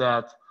means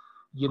that,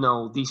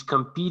 these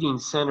competing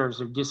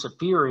centers are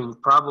disappearing.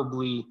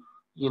 Probably,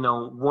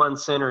 one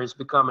center is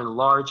becoming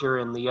larger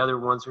and the other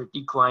ones are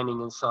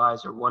declining in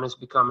size, or one is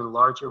becoming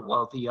larger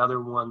while the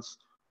other ones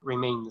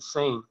remain the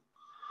same.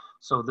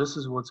 So this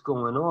is what's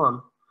going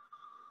on.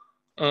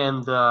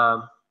 And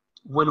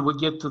when we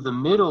get to the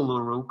middle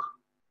Uruk,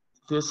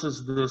 this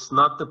is this,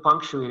 not the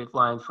punctuated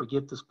line,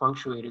 forget this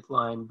punctuated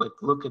line, but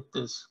look at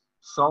this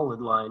solid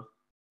line.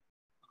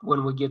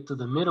 When we get to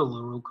the middle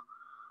Uruk,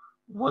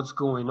 what's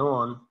going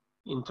on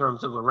in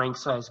terms of a rank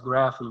size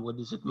graph, and what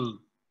does it mean?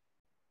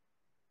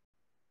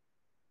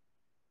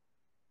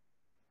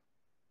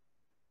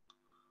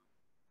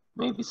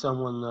 Maybe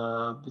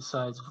someone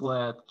besides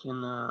Vlad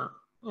can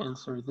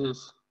answer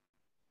this.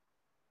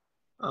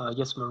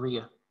 Yes,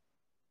 Maria.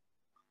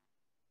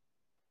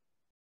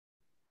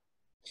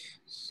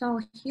 So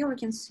here we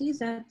can see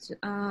that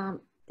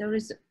there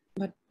is,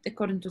 but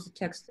according to the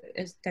text,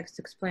 as text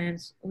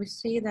explains, we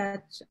see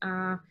that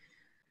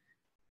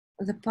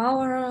the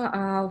power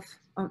of,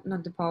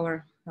 not the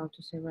power, how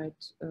to say right,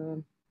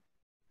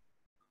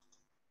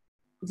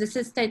 this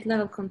is state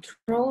level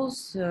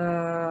controls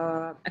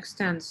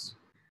extends,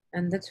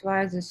 and that's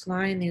why this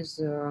line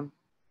is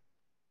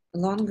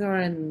longer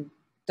and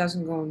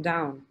doesn't go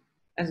down,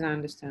 as I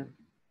understand.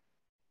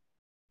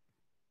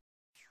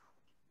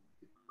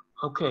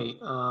 Okay,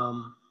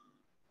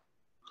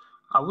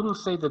 I wouldn't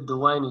say that the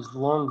line is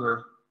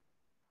longer,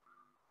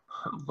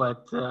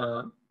 but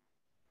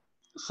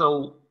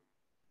so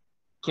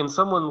can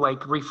someone like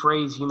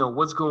rephrase,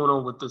 what's going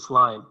on with this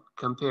line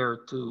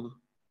compared to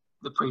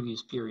the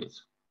previous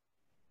periods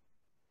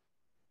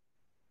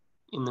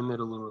in the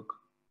middle Uruk?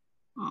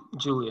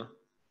 Julia.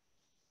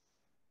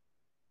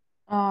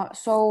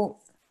 So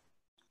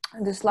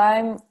This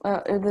line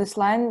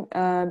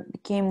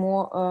became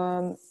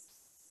more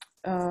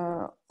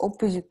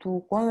opposite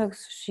to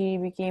convex. She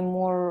became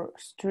more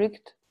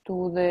strict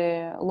to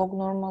the log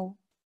normal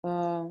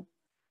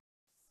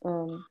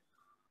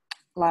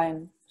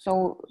line.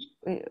 So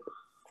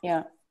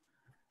yeah.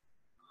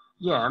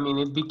 Yeah, I mean,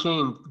 it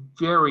became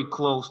very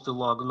close to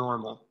log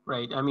normal,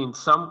 right? I mean,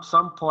 some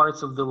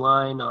parts of the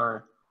line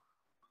are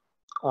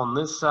on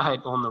this side,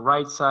 on the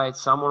right side,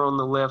 some are on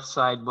the left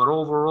side, but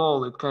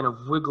overall it kind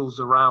of wiggles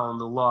around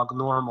the log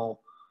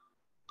normal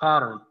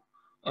pattern.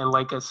 And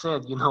like I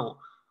said, you know,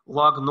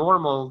 log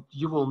normal,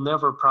 you will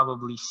never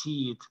probably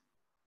see it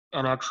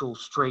an actual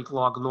straight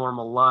log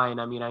normal line.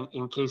 I mean,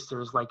 in case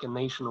there's like a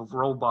nation of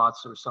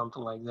robots or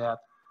something like that,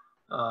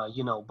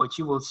 you know, but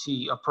you will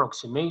see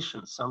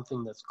approximations,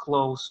 something that's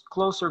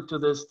closer to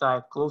this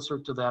type, closer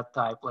to that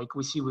type, like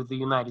we see with the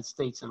United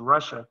States and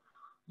Russia.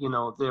 You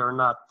know, they are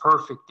not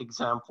perfect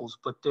examples,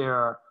 but they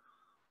are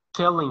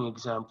telling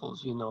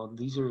examples. You know,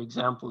 these are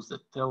examples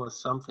that tell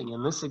us something,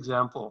 and this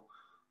example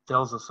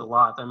tells us a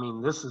lot. I mean,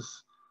 this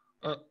is,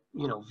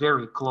 you know,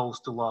 very close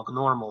to log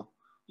normal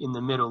in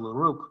the middle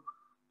Uruk,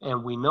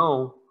 and we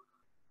know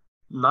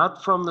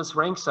not from this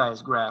rank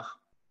size graph,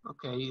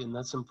 okay, and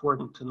that's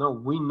important to know.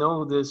 We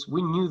know this,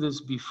 we knew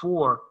this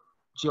before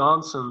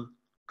Johnson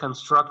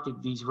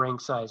constructed these rank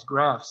size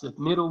graphs, that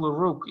middle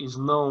Uruk is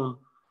known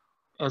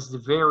as the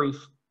very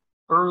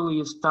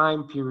earliest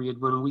time period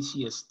when we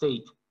see a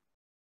state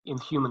in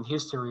human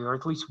history, or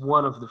at least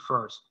one of the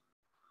first.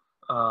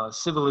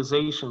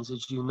 Civilizations,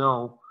 as you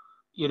know,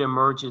 it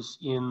emerges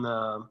in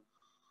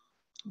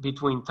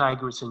between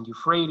Tigris and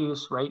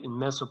Euphrates, right, in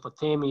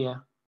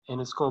Mesopotamia, and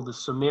it's called the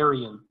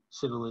Sumerian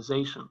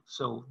civilization.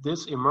 So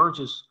this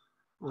emerges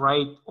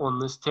right on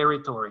this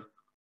territory.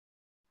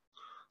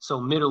 So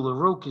Middle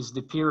Uruk is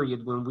the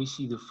period when we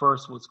see the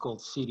first what's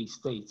called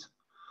city-states.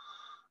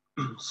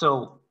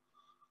 So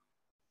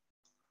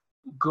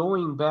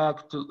going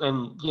back to,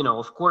 and you know,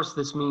 of course,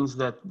 this means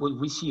that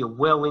we see a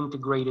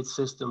well-integrated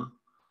system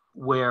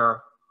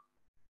where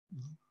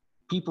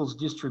people's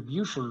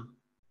distribution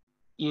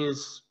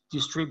is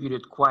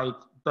distributed quite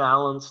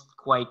balanced,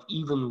 quite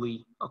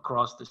evenly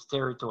across this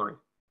territory,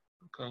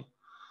 okay?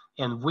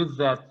 And with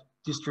that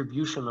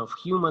distribution of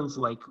humans,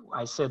 like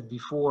I said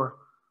before,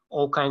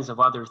 all kinds of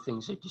other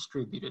things are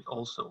distributed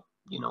also,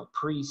 you know,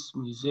 priests,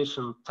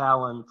 musicians,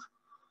 talent,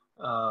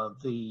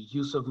 the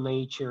use of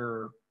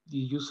nature, the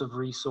use of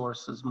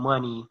resources,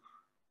 money,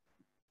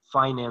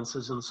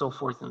 finances, and so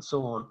forth and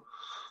so on.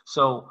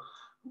 So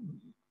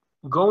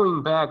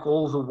going back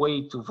all the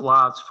way to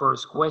Vlad's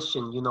first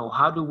question, you know,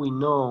 how do we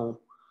know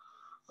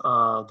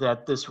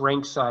that this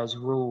rank size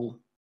rule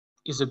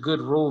is a good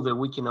rule that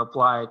we can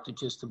apply to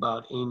just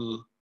about any,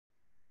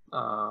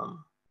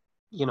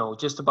 you know,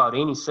 just about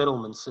any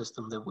settlement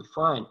system that we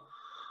find?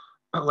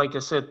 Like I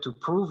said, to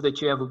prove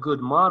that you have a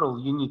good model,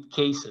 you need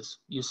cases.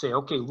 You say,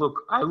 okay, look,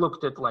 I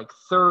looked at like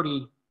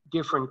 30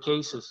 different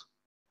cases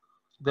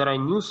that I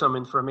knew some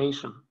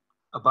information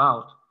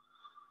about.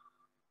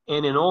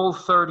 And in all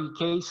 30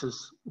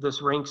 cases,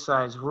 this rank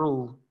size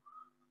rule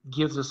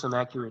gives us an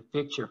accurate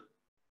picture.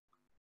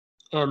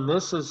 And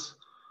this is,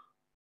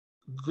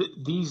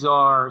 these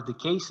are the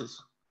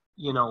cases.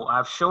 You know,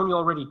 I've shown you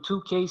already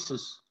 2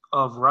 cases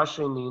of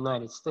Russia and the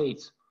United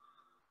States.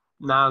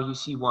 Now you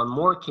see one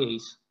more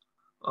case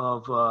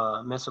of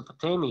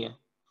Mesopotamia.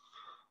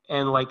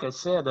 And like I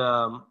said,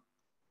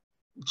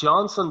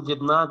 Johnson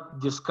did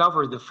not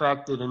discover the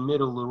fact that in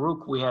Middle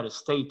Uruk we had a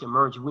state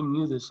emerge. We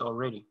knew this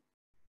already.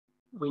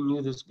 We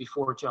knew this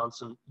before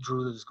Johnson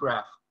drew this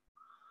graph.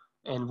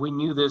 And we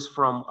knew this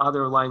from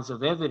other lines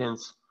of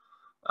evidence.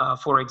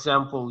 For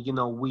example, you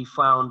know, we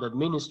found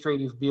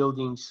administrative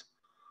buildings.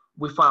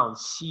 We found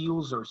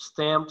seals or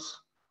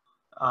stamps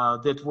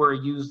that were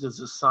used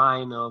as a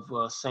sign of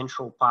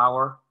central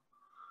power.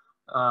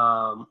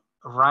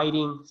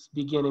 Writing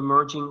began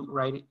emerging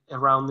right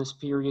around this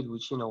period,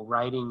 which, you know,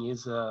 writing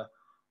is a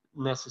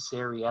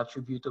necessary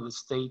attribute of a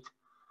state.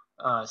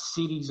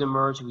 Cities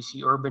emerge, we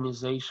see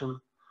urbanization.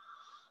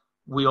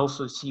 We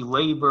also see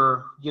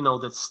labor, you know,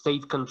 that's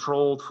state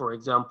controlled. For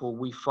example,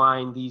 we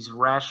find these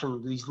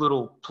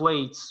little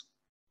plates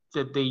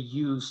that they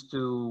use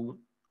to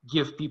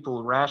give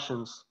people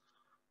rations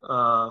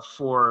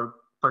for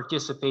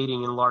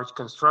participating in large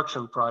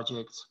construction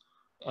projects.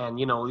 And,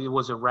 you know, it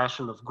was a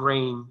ration of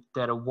grain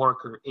that a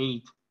worker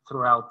ate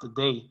throughout the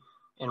day.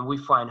 And we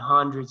find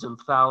hundreds and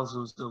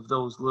thousands of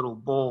those little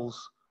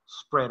bowls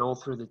spread all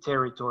through the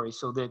territory.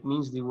 So that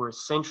means they were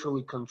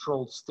centrally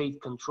controlled,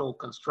 state-controlled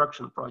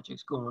construction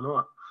projects going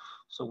on.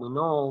 So we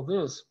know all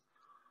this,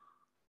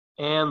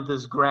 and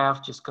this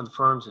graph just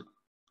confirms it.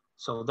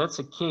 So that's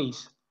a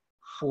case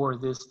for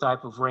this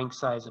type of rank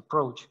size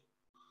approach.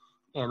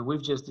 And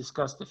we've just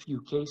discussed a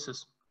few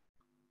cases.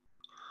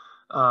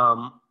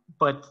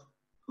 But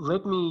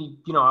let me,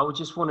 you know, I would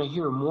just want to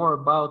hear more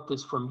about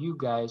this from you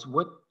guys.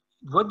 What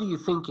do you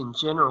think in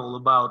general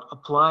about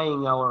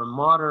applying our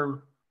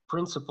modern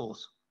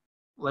principles,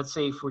 let's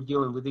say if we're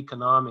dealing with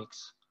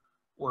economics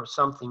or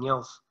something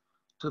else,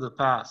 to the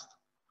past?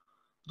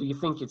 do you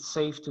think it's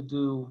safe to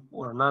do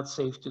or not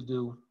safe to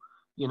do?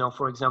 You know,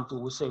 for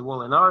example, we say,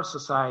 well, in our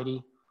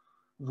society,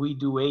 we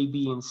do A,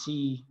 B, and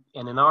C,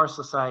 and in our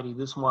society,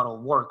 this model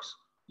works.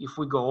 If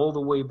we go all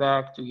the way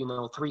back to, you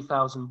know,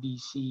 3000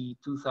 BC,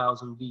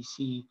 2000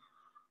 BC,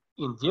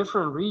 in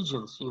different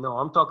regions, you know,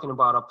 I'm talking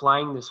about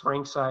applying this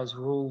rank size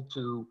rule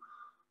to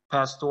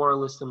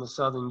pastoralists in the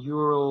southern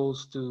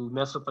Urals, to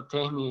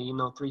Mesopotamia, you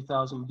know,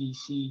 3000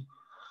 BC.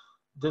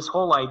 This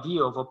whole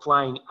idea of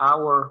applying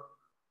our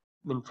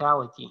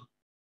mentality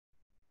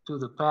to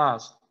the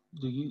past,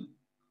 do you,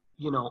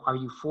 you know, are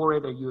you for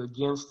it? Are you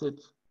against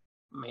it?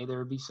 May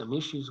there be some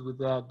issues with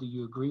that? Do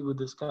you agree with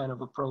this kind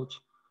of approach?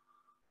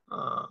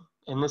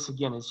 And this,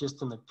 again, is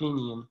just an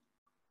opinion,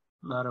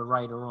 not a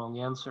right or wrong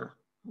answer.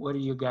 What are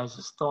you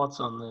guys' thoughts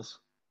on this?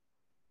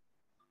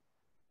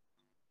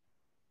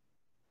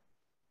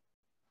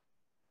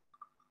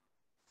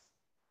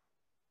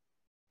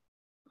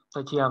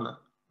 Tatiana,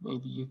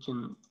 maybe you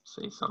can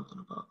say something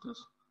about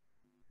this.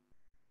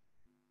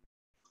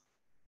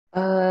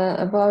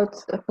 About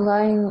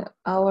applying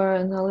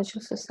our knowledge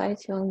of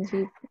society on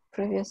the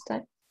previous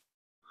time.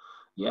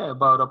 Yeah,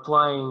 about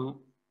applying,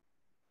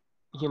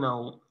 you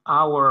know,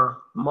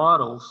 our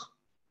models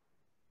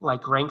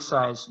like rank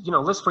size. You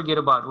know, let's forget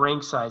about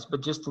rank size,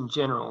 but just in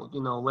general,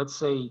 you know, let's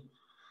say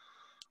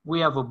we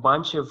have a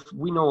bunch of,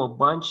 we know a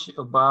bunch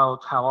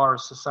about how our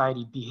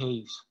society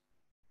behaves.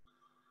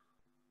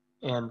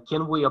 And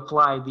can we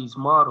apply these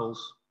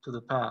models to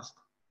the past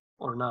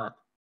or not?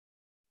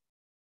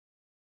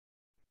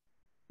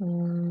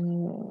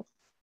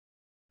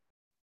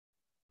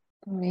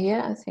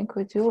 Yeah, I think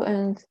we do.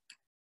 And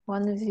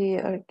one of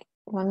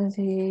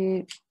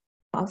the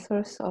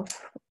authors of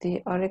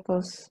the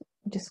articles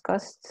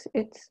discussed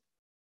it.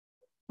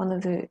 One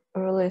of the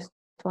earliest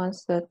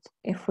ones, that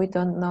if we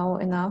don't know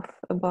enough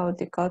about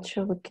the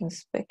culture, we can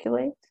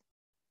speculate.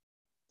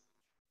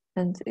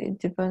 And it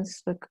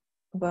depends, like,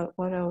 about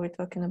what are we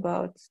talking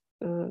about.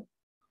 The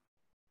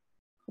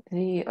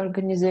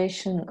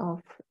organization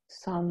of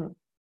some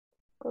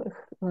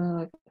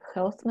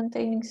health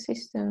maintaining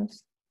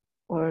systems,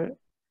 or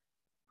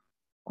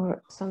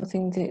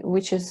something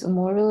which is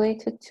more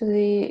related to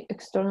the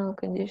external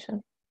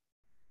condition.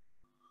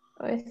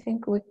 I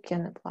think we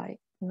can apply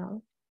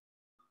now.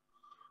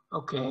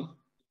 Okay.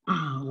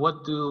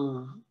 What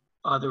do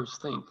others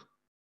think?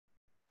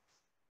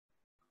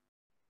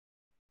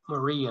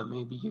 Maria,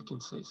 maybe you can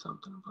say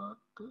something about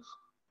this.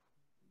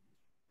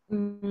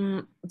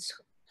 It's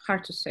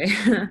hard to say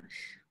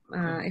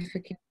if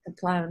we can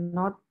apply or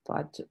not,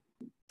 but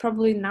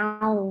probably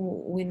now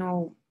we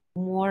know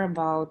more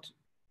about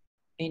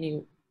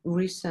any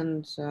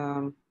recent,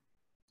 you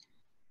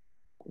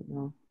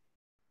know,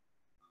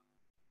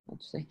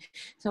 let's say.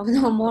 So we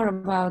know more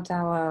about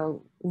our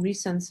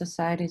recent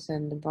societies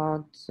and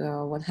about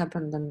what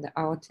happened in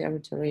our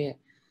territory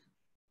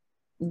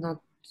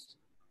not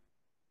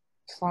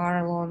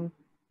far along.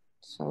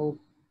 So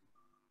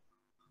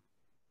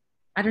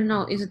I don't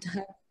know, is it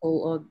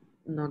helpful or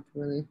not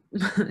really?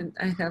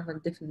 I have a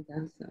different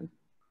answer.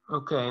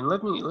 Okay, and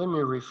let me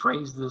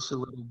rephrase this a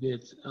little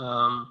bit.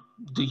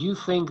 Do you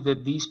think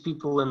that these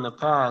people in the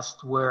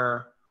past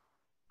were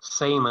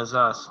same as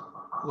us?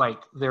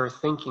 Like they're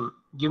thinking,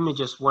 give me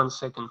just 1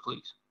 second,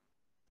 please.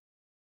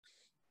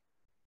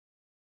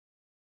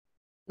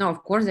 No,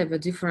 of course they were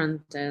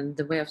different, and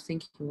the way of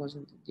thinking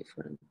wasn't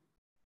different.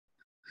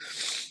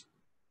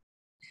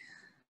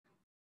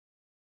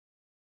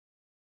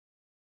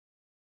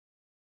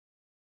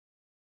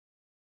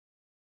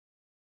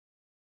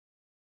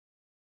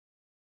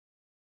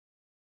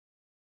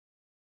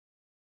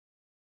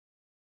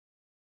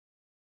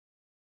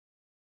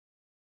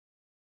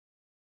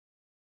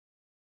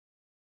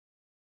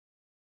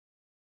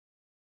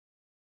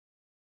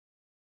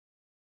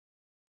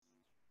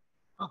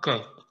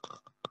 Okay.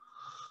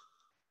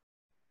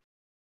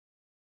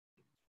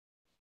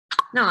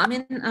 No, I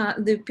mean,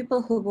 the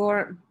people who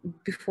were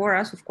before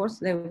us, of course,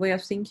 their way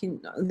of thinking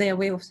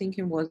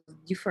was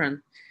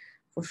different,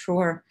 for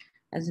sure,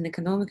 as an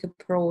economic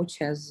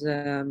approach, as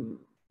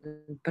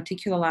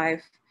particular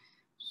life.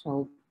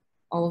 So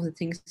all of the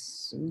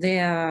things,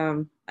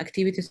 their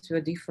activities were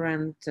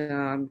different.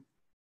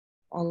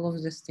 All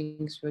of these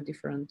things were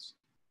different.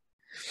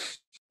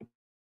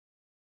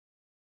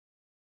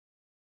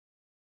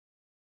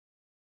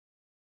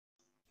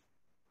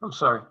 I'm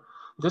sorry.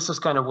 This is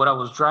kind of what I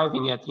was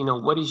driving at. You know,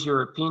 what is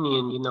your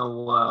opinion? You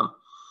know,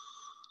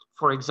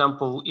 for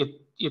example,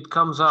 it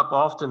comes up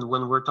often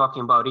when we're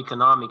talking about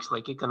economics,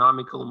 like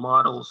economical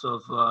models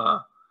of,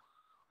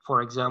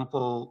 for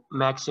example,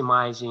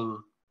 maximizing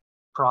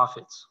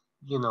profits.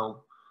 You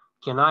know,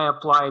 can I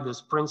apply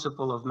this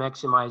principle of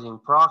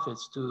maximizing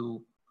profits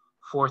to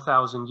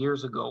 4,000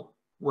 years ago?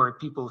 Were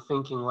people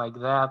thinking like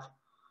that?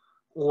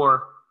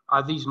 Or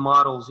are these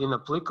models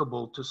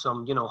inapplicable to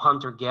some, you know,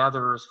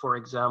 hunter-gatherers, for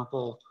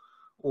example,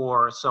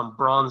 or some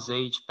Bronze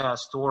Age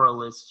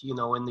pastoralists, you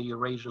know, in the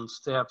Eurasian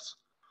steppes?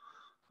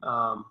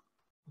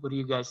 What do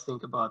you guys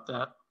think about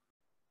that?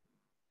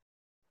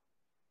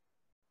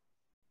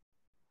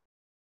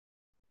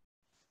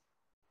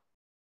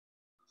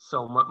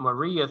 So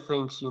Maria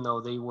thinks, you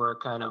know, they were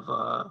kind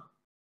of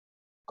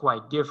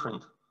quite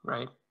different,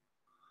 right?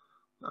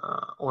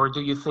 Or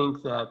do you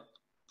think that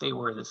they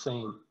were the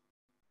same?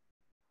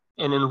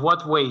 And in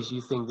what ways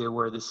you think they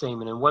were the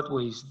same, and in what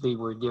ways they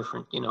were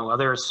different? You know, are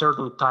there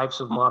certain types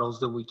of models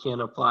that we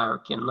can apply or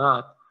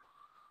cannot?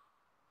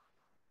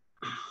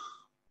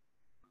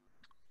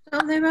 So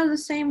they were the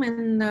same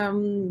in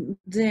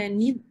their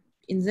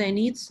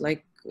needs,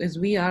 like as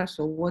we are.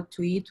 So what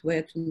to eat,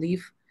 where to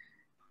live,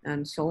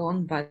 and so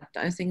on. But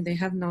I think they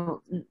have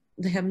no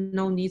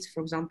needs.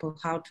 For example,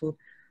 how to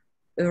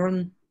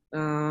earn,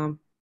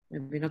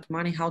 maybe not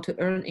money, how to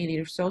earn any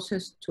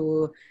resources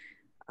to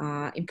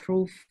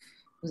improve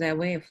their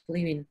way of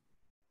living.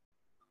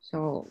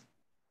 So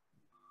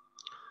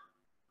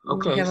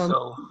okay, we have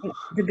so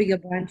the bigger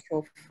branch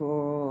of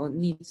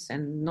needs,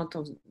 and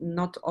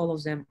not all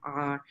of them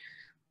are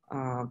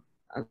how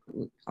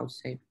to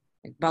say,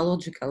 like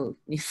biological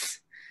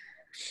needs.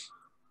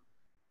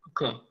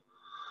 okay,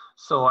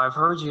 so I've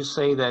heard you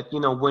say that, you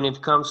know, when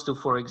it comes to,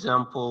 for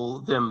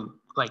example, them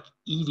like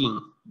eating,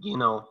 you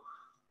know,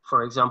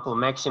 for example,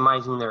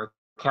 maximizing their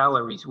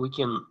calories, we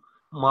can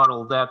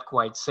model that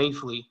quite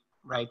safely,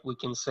 right? We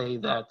can say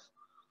that,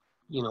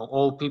 you know,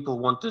 all people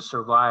want to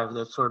survive.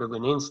 That's sort of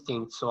an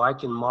instinct. So I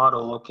can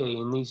model, okay,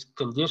 in these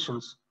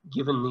conditions,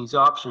 given these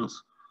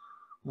options,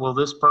 will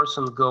this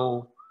person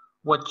go,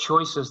 what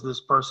choices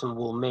this person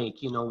will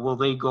make? You know, will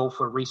they go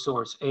for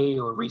resource A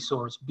or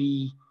resource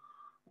B?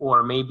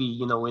 Or maybe,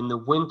 you know, in the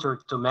winter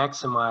to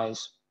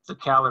maximize the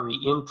calorie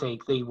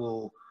intake, they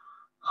will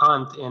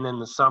hunt, and in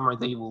the summer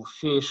they will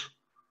fish.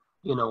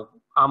 You know,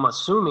 I'm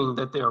assuming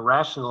that they're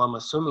rational. I'm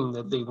assuming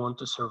that they want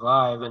to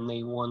survive and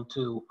they want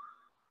to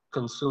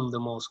consume the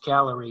most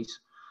calories.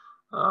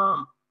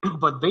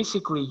 But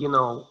basically, you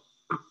know,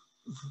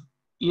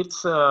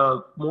 it's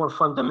a more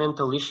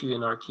fundamental issue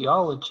in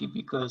archaeology,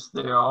 because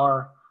there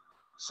are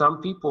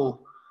some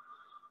people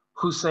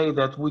who say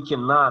that we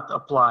cannot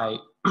apply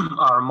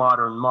our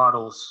modern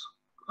models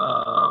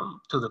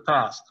to the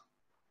past.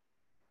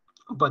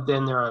 But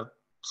then there are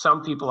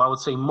some people, I would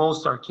say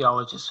most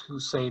archaeologists, who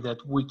say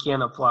that we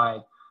can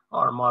apply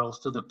our models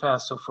to the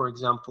past. So for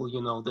example,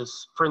 you know,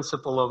 this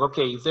principle of,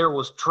 okay, if there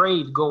was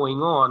trade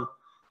going on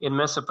in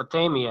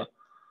Mesopotamia,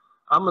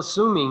 I'm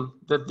assuming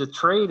that the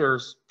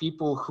traders,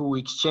 people who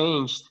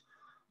exchanged,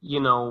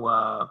 you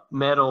know,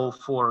 metal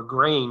for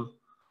grain,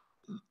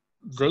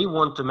 they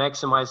want to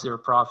maximize their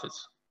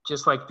profits,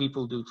 just like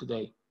people do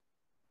today.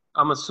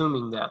 I'm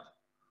assuming that.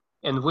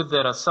 And with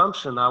that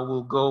assumption, I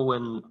will go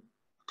and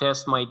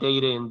test my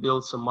data and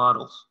build some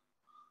models.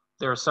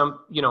 There are some,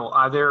 you know,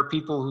 are there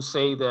people who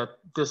say that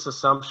this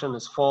assumption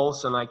is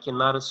false and I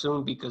cannot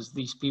assume because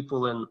these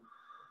people in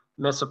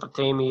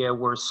Mesopotamia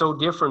were so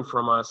different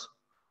from us,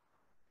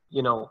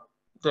 you know,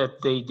 that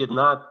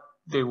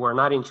they were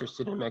not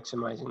interested in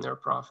maximizing their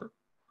profit.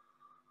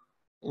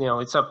 You know,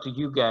 it's up to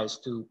you guys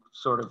to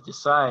sort of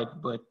decide,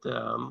 but,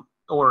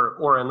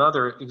 or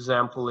another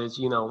example is,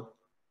 you know,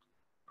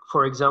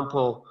 for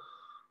example,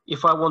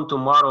 if I want to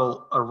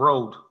model a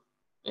road,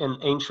 an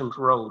ancient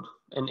road,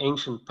 an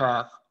ancient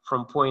path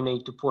from point A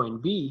to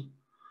point B,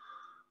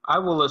 I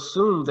will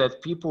assume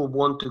that people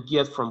want to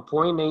get from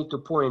point A to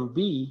point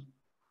B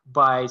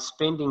by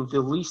spending the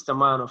least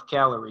amount of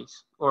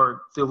calories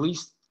or the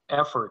least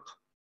effort,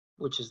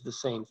 which is the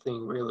same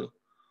thing really.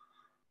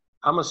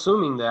 I'm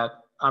assuming that,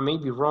 I may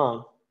be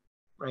wrong,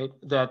 right?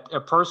 That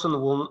a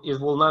person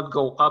will not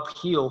go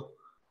uphill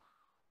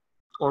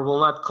or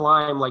will not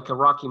climb like a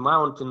rocky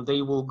mountain.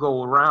 They will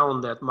go around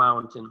that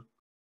mountain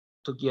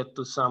to get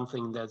to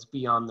something that's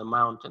beyond the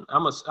mountain.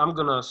 I'm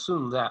going to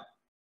assume that.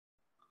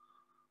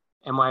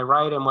 Am I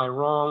right? Am I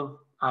wrong?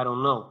 I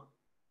don't know.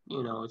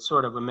 You know, it's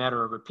sort of a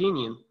matter of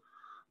opinion.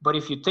 But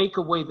if you take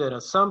away that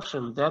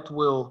assumption, that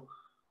will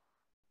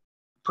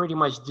pretty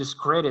much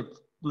discredit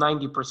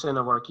 90%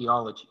 of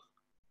archaeology.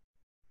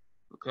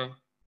 Okay?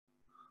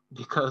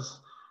 Because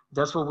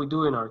that's what we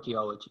do in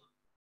archaeology.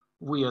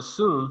 We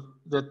assume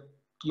that,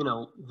 you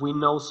know, we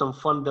know some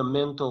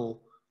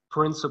fundamental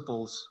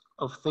principles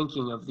of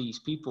thinking of these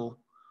people.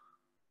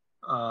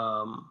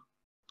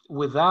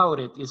 Without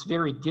it, it's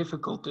very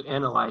difficult to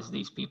analyze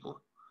these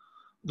people.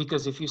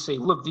 Because if you say,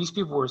 look, these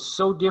people were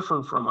so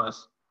different from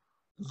us,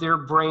 their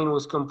brain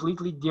was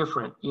completely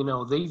different. You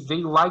know, they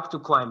like to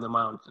climb the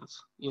mountains,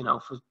 you know,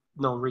 for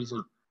no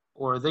reason.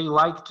 Or they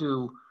like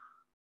to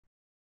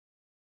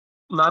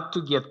not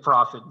to get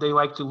profit. They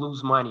like to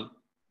lose money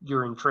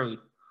during trade.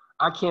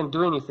 I can't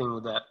do anything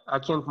with that. I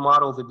can't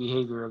model the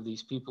behavior of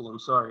these people. I'm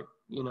sorry.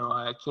 You know,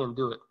 I can't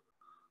do it.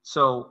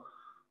 So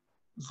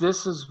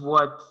this is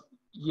what,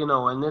 you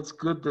know, and it's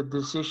good that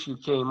this issue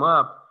came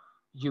up.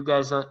 You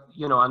guys,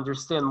 you know,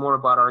 understand more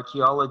about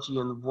archaeology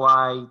and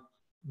why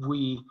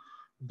we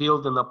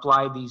build and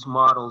apply these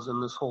models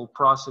in this whole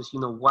process. You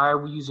know, why are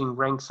we using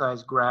rank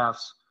size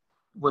graphs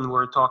when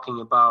we're talking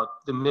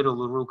about the middle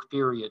Uruk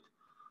period?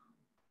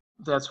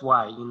 That's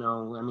why, you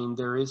know, I mean,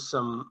 there is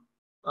some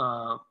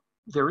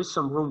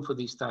room for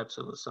these types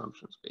of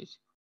assumptions,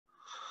 basically.